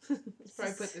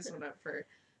 Probably put this one up for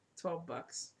 $12.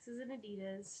 This is an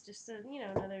Adidas, just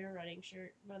another running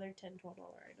shirt, another $10-$12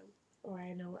 item. Oh,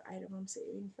 I know what item I'm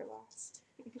saving for last.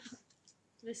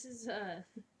 This is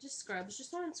just scrubs,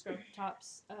 just on scrub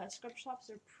tops. Scrub tops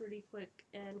are pretty quick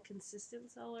and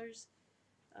consistent sellers.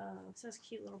 It says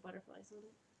cute little butterflies on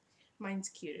it. Mine's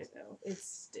cuter though.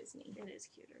 It's Disney. It is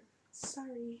cuter.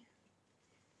 Sorry.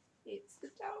 It's the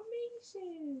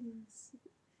Dalmatians.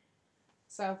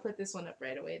 So I'll put this one up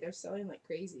right away. They're selling like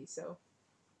crazy, so.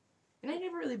 And I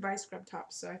never really buy scrub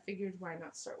tops, so I figured why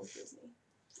not start with Disney.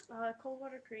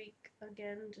 Coldwater Creek,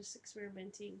 again, just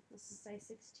experimenting. This is size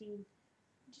 16.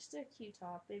 Just a cute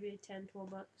top, maybe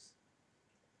 $10-$12.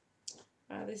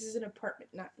 This is an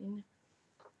apartment 9.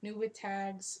 New with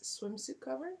tags swimsuit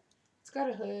cover. It's got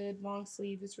a hood, long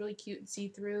sleeve. It's really cute and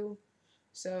see-through.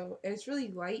 So, and it's really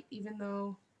light, even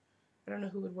though I don't know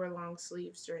who would wear long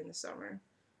sleeves during the summer.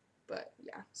 But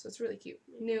yeah, so it's really cute.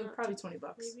 Maybe New, probably $20.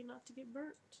 Maybe not to get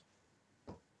burnt.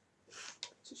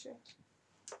 Touche.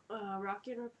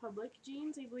 Rocket Republic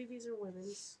jeans. I believe these are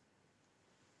women's.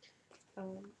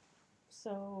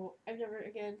 So I've never,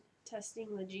 again,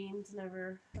 testing the jeans,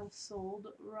 never have sold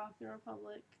Rocket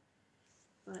Republic,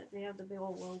 but they have the big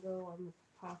old logo on the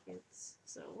pockets,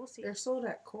 so we'll see. They're sold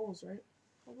at Kohl's, right?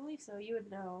 I believe so. You would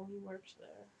know. You worked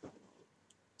there.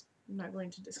 I'm not going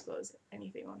to disclose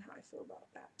anything on how I feel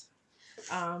about that.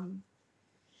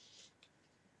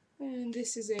 And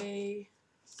this is a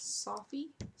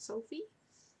Sophie.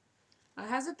 It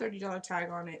has a $30 tag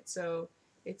on it, so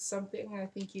it's something I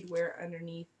think you'd wear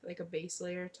underneath like a base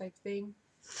layer type thing.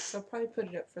 So I'll probably put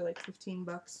it up for like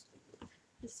 $15.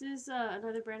 This is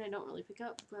another brand I don't really pick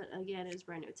up, but again, it was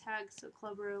brand new tag, so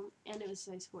Club Room, and it was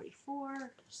size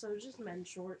 44. So just men's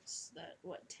shorts that,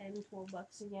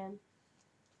 $10-$12 again.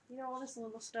 All this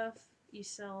little stuff. You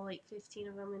sell like 15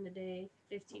 of them in a day,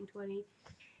 15, 20.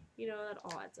 That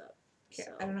all adds up. Okay,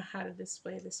 So. I don't know how to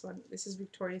display this one. This is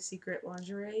Victoria's Secret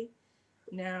lingerie.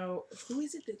 Now, who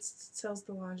is it that sells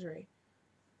the lingerie?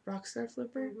 Rockstar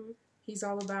Flipper? Mm-hmm. He's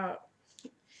all about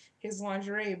his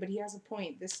lingerie, but he has a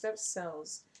point. This stuff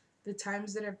sells. The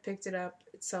times that I've picked it up,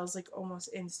 it sells like almost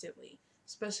instantly.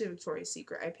 Especially Victoria's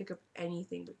Secret. I pick up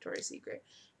anything Victoria's Secret.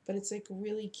 But it's like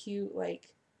really cute, like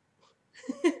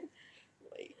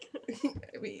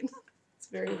I mean, it's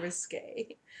very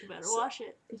risque. You better wash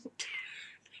it.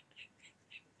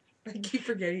 I keep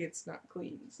forgetting it's not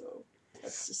clean, so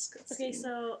that's disgusting. Okay,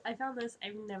 so I found this.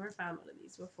 I've never found one of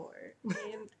these before.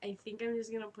 And I think I'm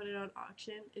just going to put it on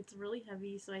auction. It's really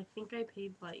heavy, so I think I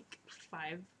paid like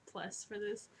 $5+ for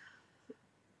this.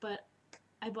 But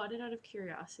I bought it out of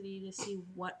curiosity to see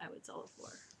what I would sell it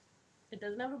for. It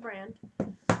doesn't have a brand,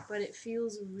 but it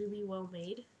feels really well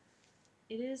made.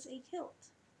 It is a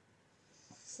kilt.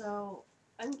 So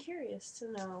I'm curious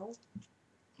to know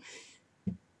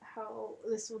how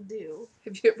this will do.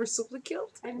 Have you ever sold a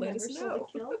kilt? I've Let never us sold know.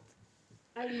 a kilt.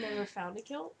 I've never found a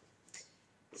kilt.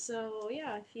 So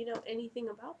yeah, if you know anything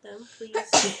about them, please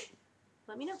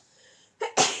let me know.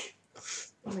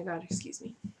 Oh my god, excuse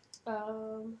me.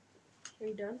 Are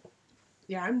you done?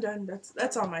 Yeah, I'm done.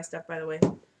 That's all my stuff, by the way.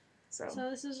 So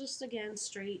this is just, again,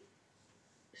 straight,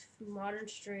 modern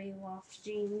stray loft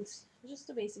jeans. Just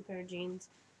a basic pair of jeans.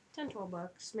 10, 12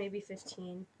 bucks, maybe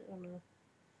 15. I don't know.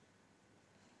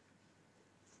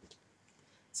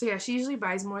 So yeah, she usually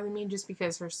buys more than me just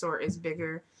because her store is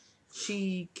bigger.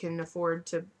 She can afford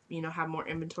to, have more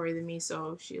inventory than me,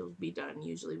 so she'll be done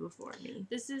usually before me.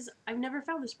 I've never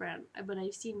found this brand, but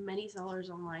I've seen many sellers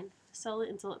online sell it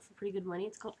and sell it for pretty good money.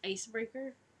 It's called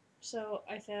Icebreaker. So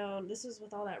I found, this is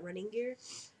with all that running gear.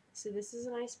 So this is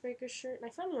an Icebreaker shirt, and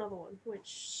I found another one, which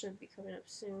should be coming up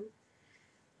soon.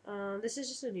 This is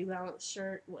just a New Balance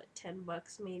shirt, 10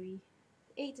 bucks maybe?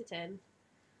 8 to 10.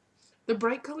 The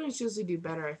bright colors usually do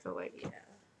better, I feel like.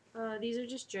 Yeah. These are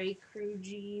just J. Crew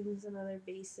jeans, another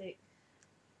basic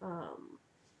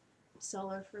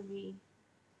seller for me.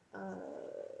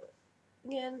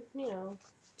 Again,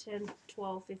 10,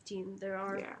 12, 15. There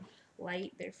are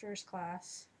light, they're first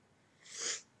class.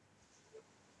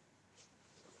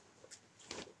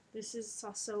 This is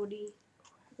Sasodi.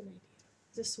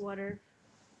 It's a sweater.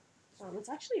 It's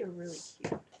actually a really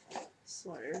cute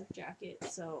sweater jacket.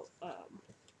 So, I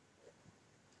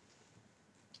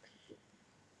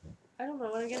don't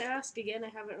know what I'm gonna ask again. I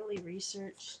haven't really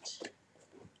researched.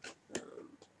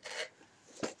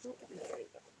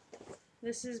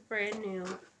 This is brand new.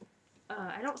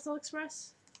 I don't sell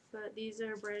Express, but these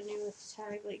are brand new with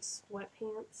tag, like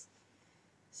sweatpants.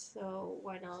 So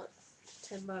why not?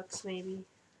 10 bucks maybe.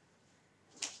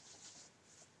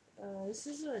 This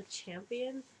is a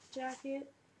Champion jacket.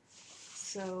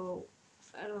 So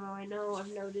I don't know.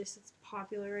 I've noticed it's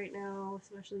popular right now,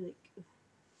 especially like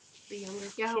the younger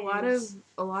kids. Yeah,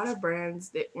 a lot of brands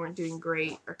that weren't doing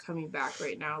great are coming back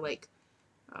right now. Like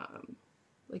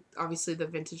obviously the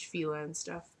vintage Fila and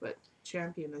stuff, but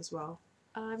Champion as well.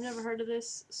 I've never heard of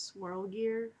this Swirl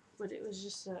Gear, but it was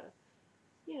just a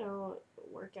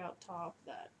workout top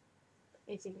that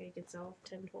I think I could sell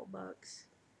 10, 12 bucks.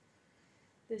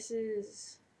 This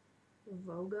is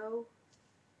Vogo.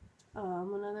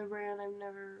 Another brand I've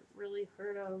never really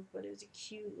heard of, but it was a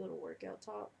cute little workout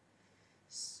top.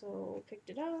 So picked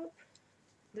it up.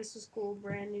 This was cool,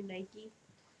 brand new Nike.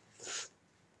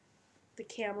 The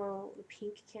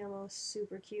pink camo is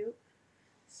super cute.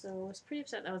 So I was pretty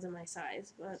upset that was in my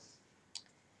size, but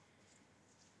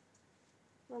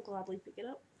I'll gladly pick it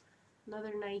up.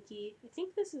 Another Nike. I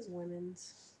think this is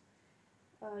women's.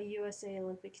 USA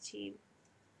Olympic team.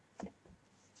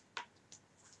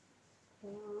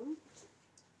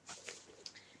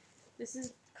 This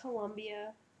is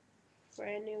Columbia.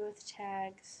 Brand new with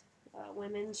tags.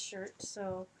 Women's shirt.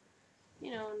 So,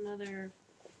 another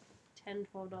 $10,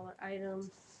 $12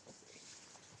 item.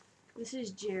 This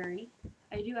is Jerry.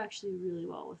 I do actually really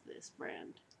well with this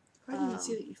brand. I didn't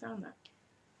see that you found that.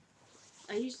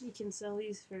 I usually can sell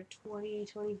these for 20,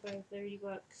 25, 30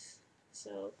 bucks.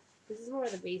 So this is more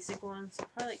of the basic one, so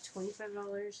probably like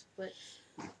 $25, but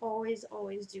always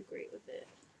do great with it.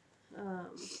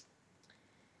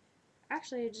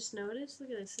 Actually, I just noticed,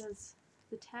 look at this, it says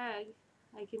the tag.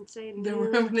 I can say new.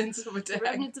 The remnants of a tag. The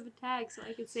remnants of a tag, so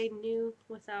I could say new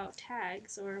without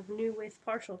tags, or new with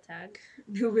partial tag.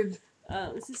 New with.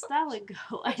 This is Style &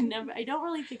 Go. I don't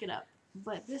really pick it up,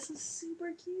 but this is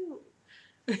super cute.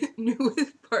 New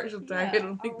with partial tag. Yeah, I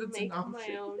don't think I'll that's an make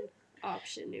option. my own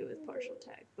option new with partial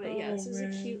tag. But yeah, this is a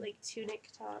cute like tunic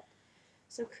top.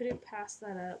 So couldn't pass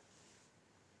that up.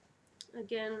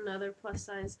 Again, another plus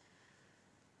size.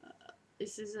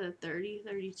 This is a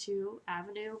 32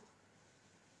 Avenue.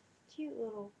 Cute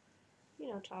little,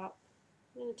 top.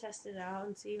 I'm gonna test it out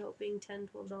and see, hoping $10,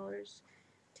 $12.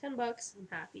 10 bucks, I'm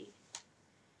happy.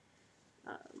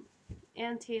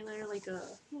 Ann Taylor, like a,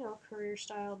 career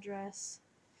style dress.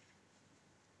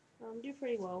 Do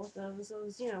pretty well with those.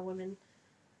 Those, women,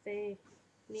 they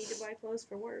need to buy clothes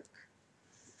for work.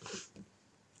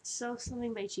 So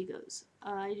Slimming by Chico's.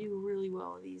 I do really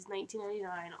well with these.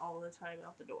 $19.99 all the time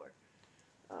out the door.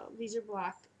 These are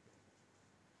black.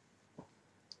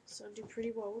 So do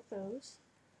pretty well with those.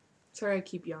 Sorry, I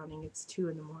keep yawning. It's 2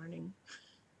 in the morning.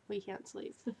 We can't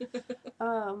sleep.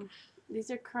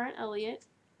 These are Current Elliott.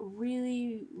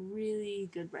 Really, really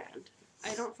good brand.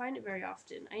 I don't find it very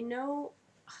often. I know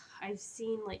I've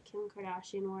seen like Kim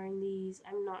Kardashian wearing these.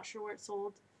 I'm not sure where it's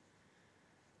sold,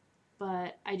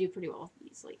 but I do pretty well with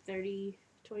these, like $30,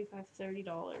 $25,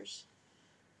 $30.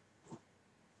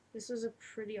 This was a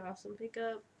pretty awesome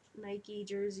pickup. Nike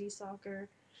jersey, soccer.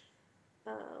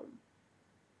 I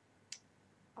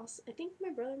think my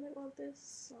brother might want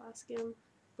this. I'll ask him,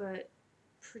 but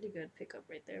pretty good pickup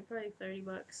right there. Probably 30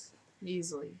 bucks.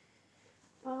 Easily.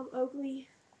 Oakley.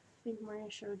 I think Maria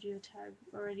showed you a tag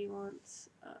already once.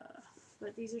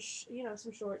 But these are,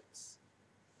 some shorts.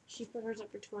 She put hers up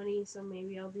for 20, so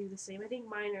maybe I'll do the same. I think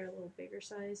mine are a little bigger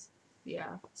size,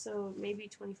 Yeah. so maybe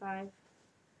 25.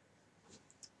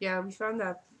 Yeah, we found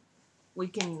that we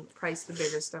can price the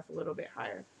bigger stuff a little bit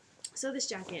higher. So this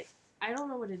jacket, I don't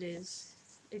know what it is.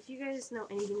 If you guys know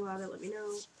anything about it, let me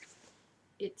know.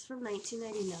 It's from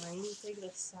 1999. It's like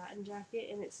a satin jacket,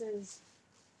 and it says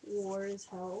 "War is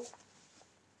Hell."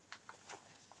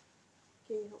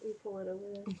 Can you help me pull it over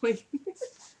there? Like,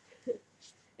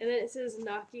 And then it says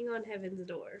 "Knocking on Heaven's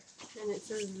Door," and it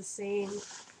says the same.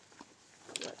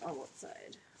 On what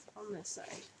side? On this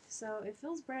side. So it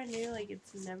feels brand new, like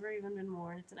it's never even been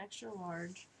worn. It's an extra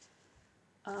large.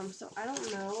 So I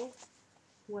don't know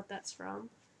what that's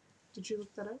from. did you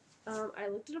look that up? I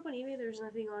looked it up on eBay. There's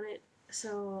nothing on it,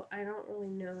 so I don't really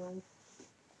know.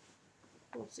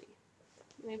 We'll see.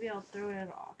 Maybe I'll throw it at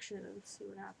an auction and see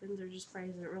what happens, or just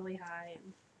price it really high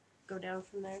and go down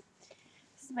from there.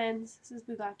 This is men's. This is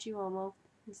Bugatti Uomo.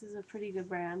 This is a pretty good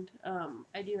brand.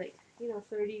 I do like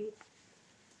 30,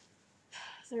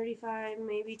 35,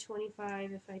 maybe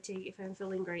 25 if I'm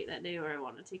feeling great that day or I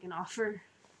want to take an offer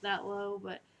that low.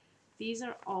 But these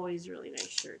are always really nice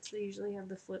shirts. They usually have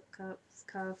the flip cuff,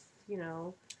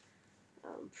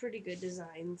 pretty good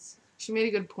designs. She made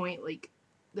a good point. Like,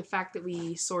 the fact that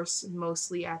we source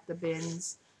mostly at the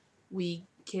bins, we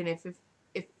can, if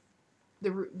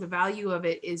the value of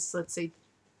it is, let's say,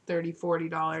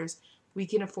 $30-$40, we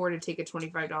can afford to take a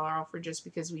 $25 offer just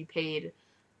because we paid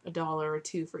 $1 or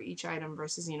 $2 for each item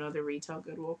versus the retail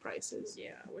Goodwill prices.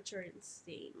 Yeah, which are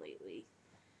insane lately.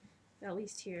 At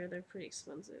least here, they're pretty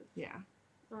expensive. Yeah.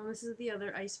 This is the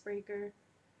other icebreaker.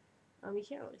 You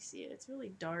can't really see it. It's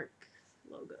really dark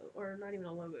logo, or not even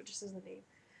a logo, it just says the name.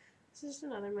 This is just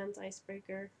another men's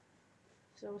icebreaker.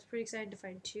 So I was pretty excited to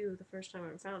find two the first time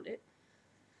I found it.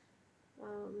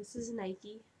 This is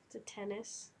Nike. It's a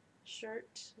tennis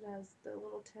shirt. It has the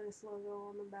little tennis logo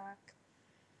on the back.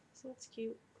 So that's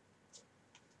cute.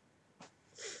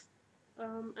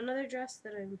 Another dress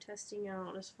that I'm testing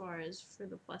out as far as for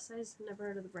the plus size, never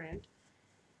heard of the brand.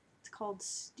 It's called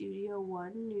Studio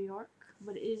One New York,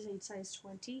 but it is a size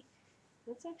 20.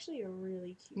 That's actually a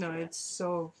really cute dress. It's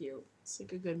so cute. It's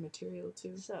like a good material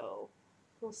too. So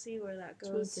we'll see where that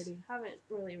goes. It's really pretty. Haven't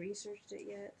really researched it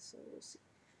yet, so we'll see.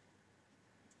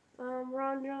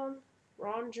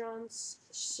 Ron John's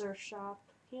surf shop.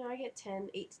 I get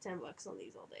 $8 to $10 on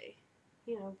these all day.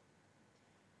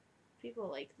 People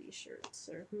like these shirts,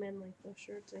 or men like those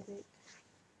shirts, I think.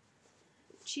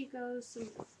 Chico's,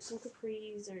 some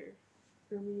capris or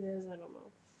Bermudas, I don't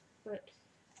know. But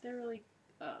they're really,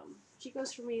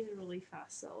 Chico's for me is a really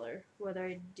fast seller, whether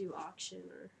I do auction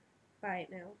or buy it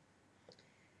now.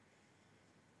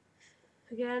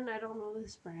 Again, I don't know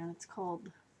this brand. It's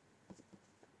called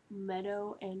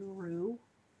Meadow and Rue.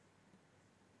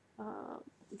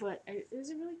 But it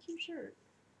was a really cute shirt.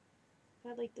 It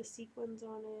had like the sequins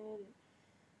on it,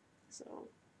 so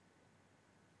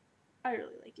I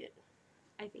really like it.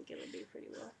 I think it'll do pretty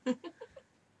well.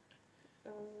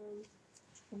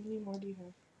 How many more do you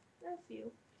have? A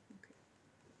few.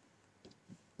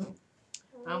 Okay.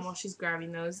 While she's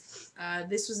grabbing those,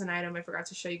 this was an item I forgot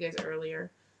to show you guys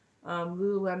earlier.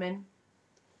 Lululemon.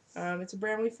 It's a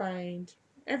brand we find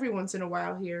every once in a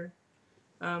while here.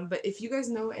 But if you guys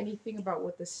know anything about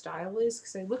what the style is,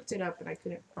 because I looked it up and I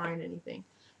couldn't find anything.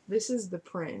 This is the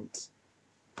print.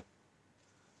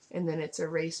 And then it's a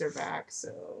racer back,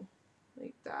 so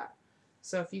like that.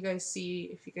 So if you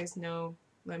guys know,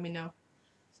 let me know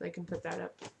so I can put that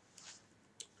up.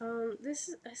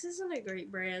 This isn't a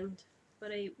great brand,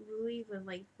 but I believe with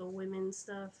like the women's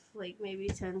stuff, like maybe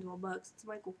 $10-$12. It's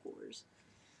Michael Kors.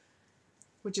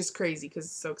 Which is crazy because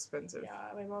it's so expensive.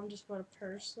 Yeah, my mom just bought a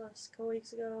purse last couple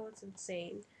weeks ago. It's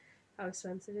insane how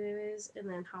expensive it is, and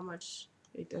then how much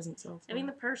it doesn't sell for. I mean,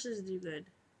 the purses do good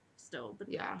still, but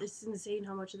yeah, it's insane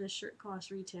how much of this shirt costs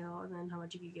retail, and then how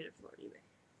much you could get it for on eBay.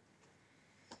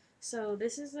 So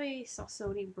this is a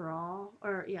Sassoni bra,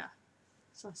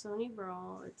 Sassoni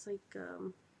bra. It's like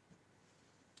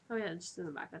oh yeah, just in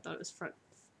the back. I thought it was front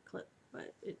clip,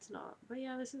 but it's not. But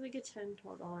yeah, this is like a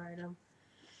 $10-$12 item.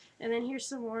 And then here's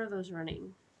some more of those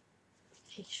running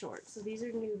shorts. So these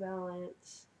are New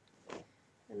Balance.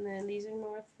 And then these are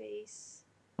North Face.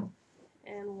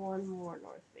 And one more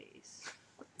North Face.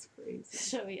 That's crazy.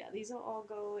 So yeah, these will all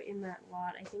go in that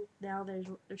lot. I think now there's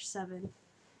 7.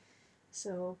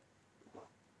 So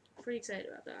pretty excited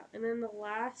about that. And then the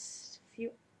last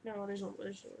few, no, there's one.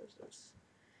 There's this.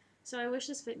 So I wish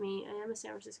this fit me. I am a San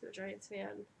Francisco Giants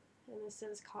fan. And this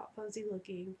says cop posy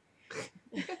looking.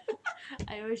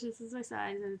 I wish this was my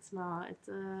size, and it's not. It's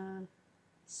a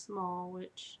small,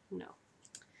 which, no.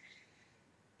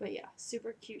 But yeah,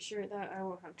 super cute shirt that I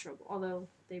won't have trouble. Although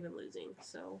they've been losing,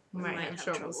 so I Might might have have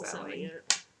trouble trouble selling selling.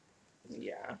 it.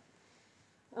 Yeah.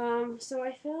 So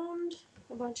I found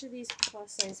a bunch of these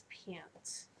plus size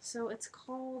pants. So it's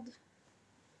called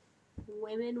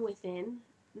Women Within.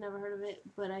 Never heard of it,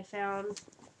 but I found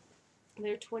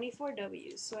they're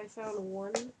 24Ws. So I found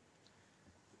one,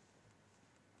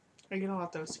 Are you gonna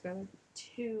lot those together?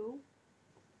 2.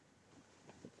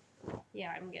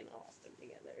 Yeah, I'm gonna lot them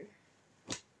together.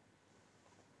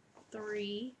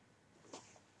 3,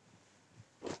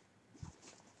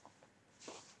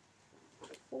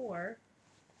 4.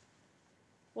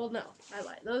 Well, no, I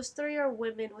lied. Those 3 are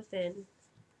Women Within.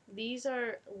 These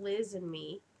are Liz and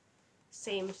Me,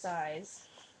 same size,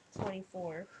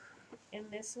 24.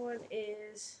 And this one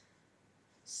is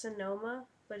Sonoma,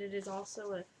 but it is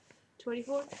also a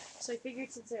 24. So I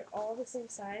figured since they're all the same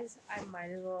size, I might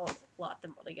as well lot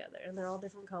them all together. And they're all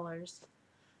different colors.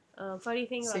 Funny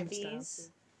thing about Same these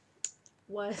style.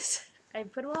 was I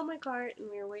put them on my cart and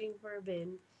we were waiting for a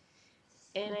bin.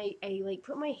 And I like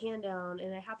put my hand down,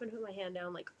 and I happened to put my hand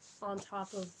down like on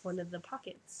top of one of the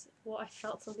pockets. Well, I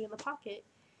felt something in the pocket,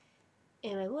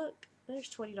 and I look, there's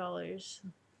 $20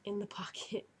 in the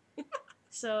pocket.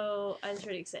 So I was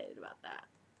pretty excited about that.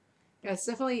 Yeah, it's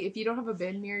definitely, if you don't have a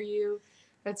bin near you,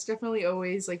 that's definitely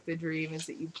always like the dream, is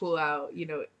that you pull out, you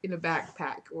know, in a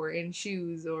backpack or in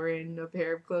shoes or in a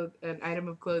pair of clothes, an item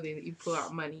of clothing, that you pull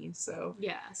out money. So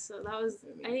Yeah, so that was,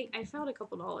 I think I found a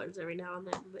couple dollars every now and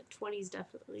then, but 20 is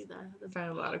definitely the I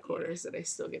found a lot of quarters that I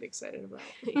still get excited about.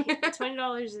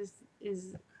 $20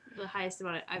 is the highest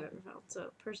amount I've ever found.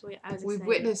 So personally, I was excited. We've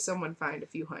witnessed someone find a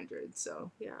few hundred, so.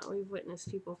 Yeah, we've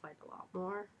witnessed people find a lot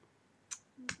more.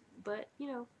 But, you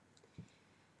know,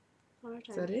 on our time.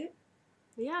 Is that it?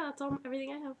 Yeah, that's all,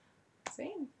 everything I have.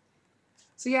 Same.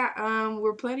 So yeah,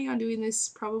 we're planning on doing this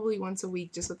probably once a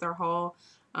week, just with our haul.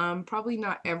 Probably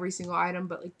not every single item,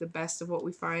 but like the best of what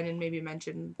we find, and maybe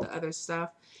mention the other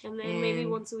stuff. And then maybe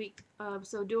once a week.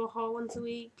 So do a haul once a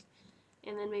week,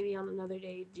 and then maybe on another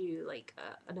day do like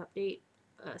an update,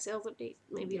 a sales update,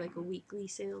 maybe like a weekly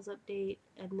sales update,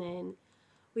 and then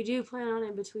we do plan on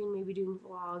in between maybe doing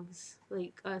vlogs,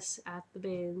 like us at the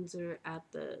bins or at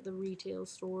the retail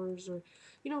stores, or,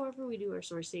 you know, wherever we do our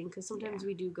sourcing, because sometimes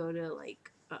we do go to like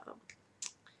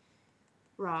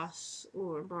Ross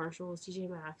or Marshalls, TJ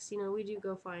Maxx. You know, we do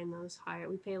go find those higher.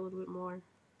 We pay a little bit more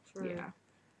for. Yeah.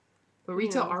 But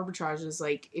retail arbitrage is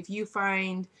like, if you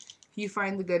find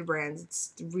the good brands,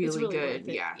 it's really good.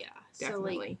 Yeah.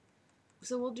 Definitely.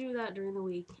 So we'll do that during the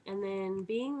week, and then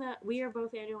being that we are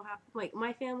both annual, like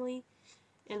my family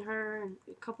and her and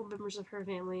a couple members of her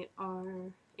family are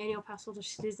annual pass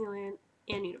holders to Disneyland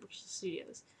and Universal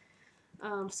Studios.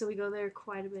 So we go there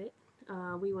quite a bit.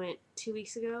 We went 2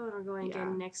 weeks ago, and we're going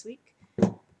again next week.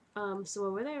 So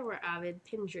over there, we're avid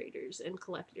pin traders and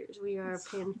collectors. We are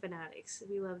pin fanatics.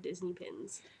 We love Disney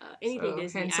pins. Anything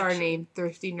Disney. Hence our name,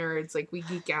 Thrifty Nerds. Like, we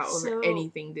geek out over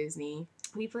anything Disney.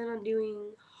 We plan on doing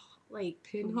like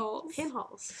pin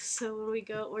hauls. So when we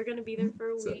go, we're gonna be there for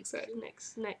a week. Excited.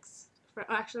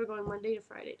 Actually, we're going Monday to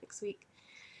Friday next week,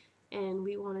 and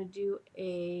we want to do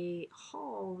a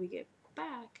haul when we get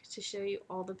back to show you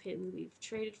all the pins we've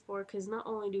traded for. Because not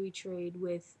only do we trade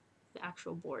with the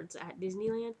actual boards at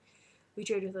Disneyland, we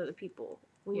trade with other people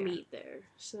we meet there.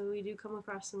 So we do come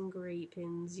across some great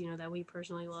pins, you know, that we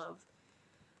personally love.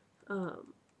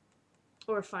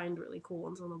 Or find really cool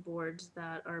ones on the boards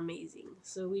that are amazing.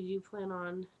 So we do plan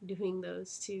on doing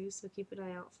those too, so keep an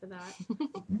eye out for that.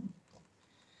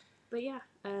 But yeah,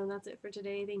 that's it for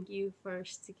today. Thank you for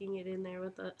sticking in there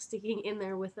with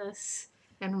us.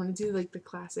 And I'm gonna do like the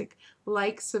classic,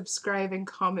 like, subscribe, and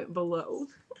comment below.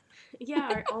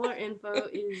 Yeah, all our info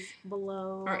is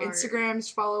below. Our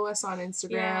Instagrams, follow us on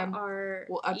Instagram. Yeah,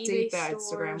 we'll update that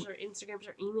Instagram. Our Instagrams,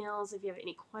 our emails. If you have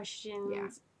any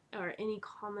questions or any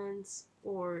comments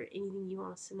or anything you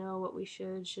want us to know, what we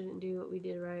shouldn't do, what we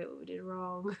did right, what we did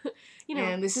wrong. You know.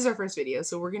 And this is our first video,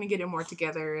 so we're gonna get it more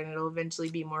together, and it'll eventually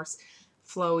be more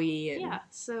flowy. And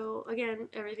so again,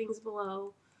 everything's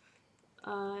below.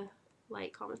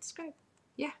 Like, comment, subscribe.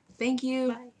 Yeah. Thank you.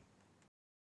 Bye.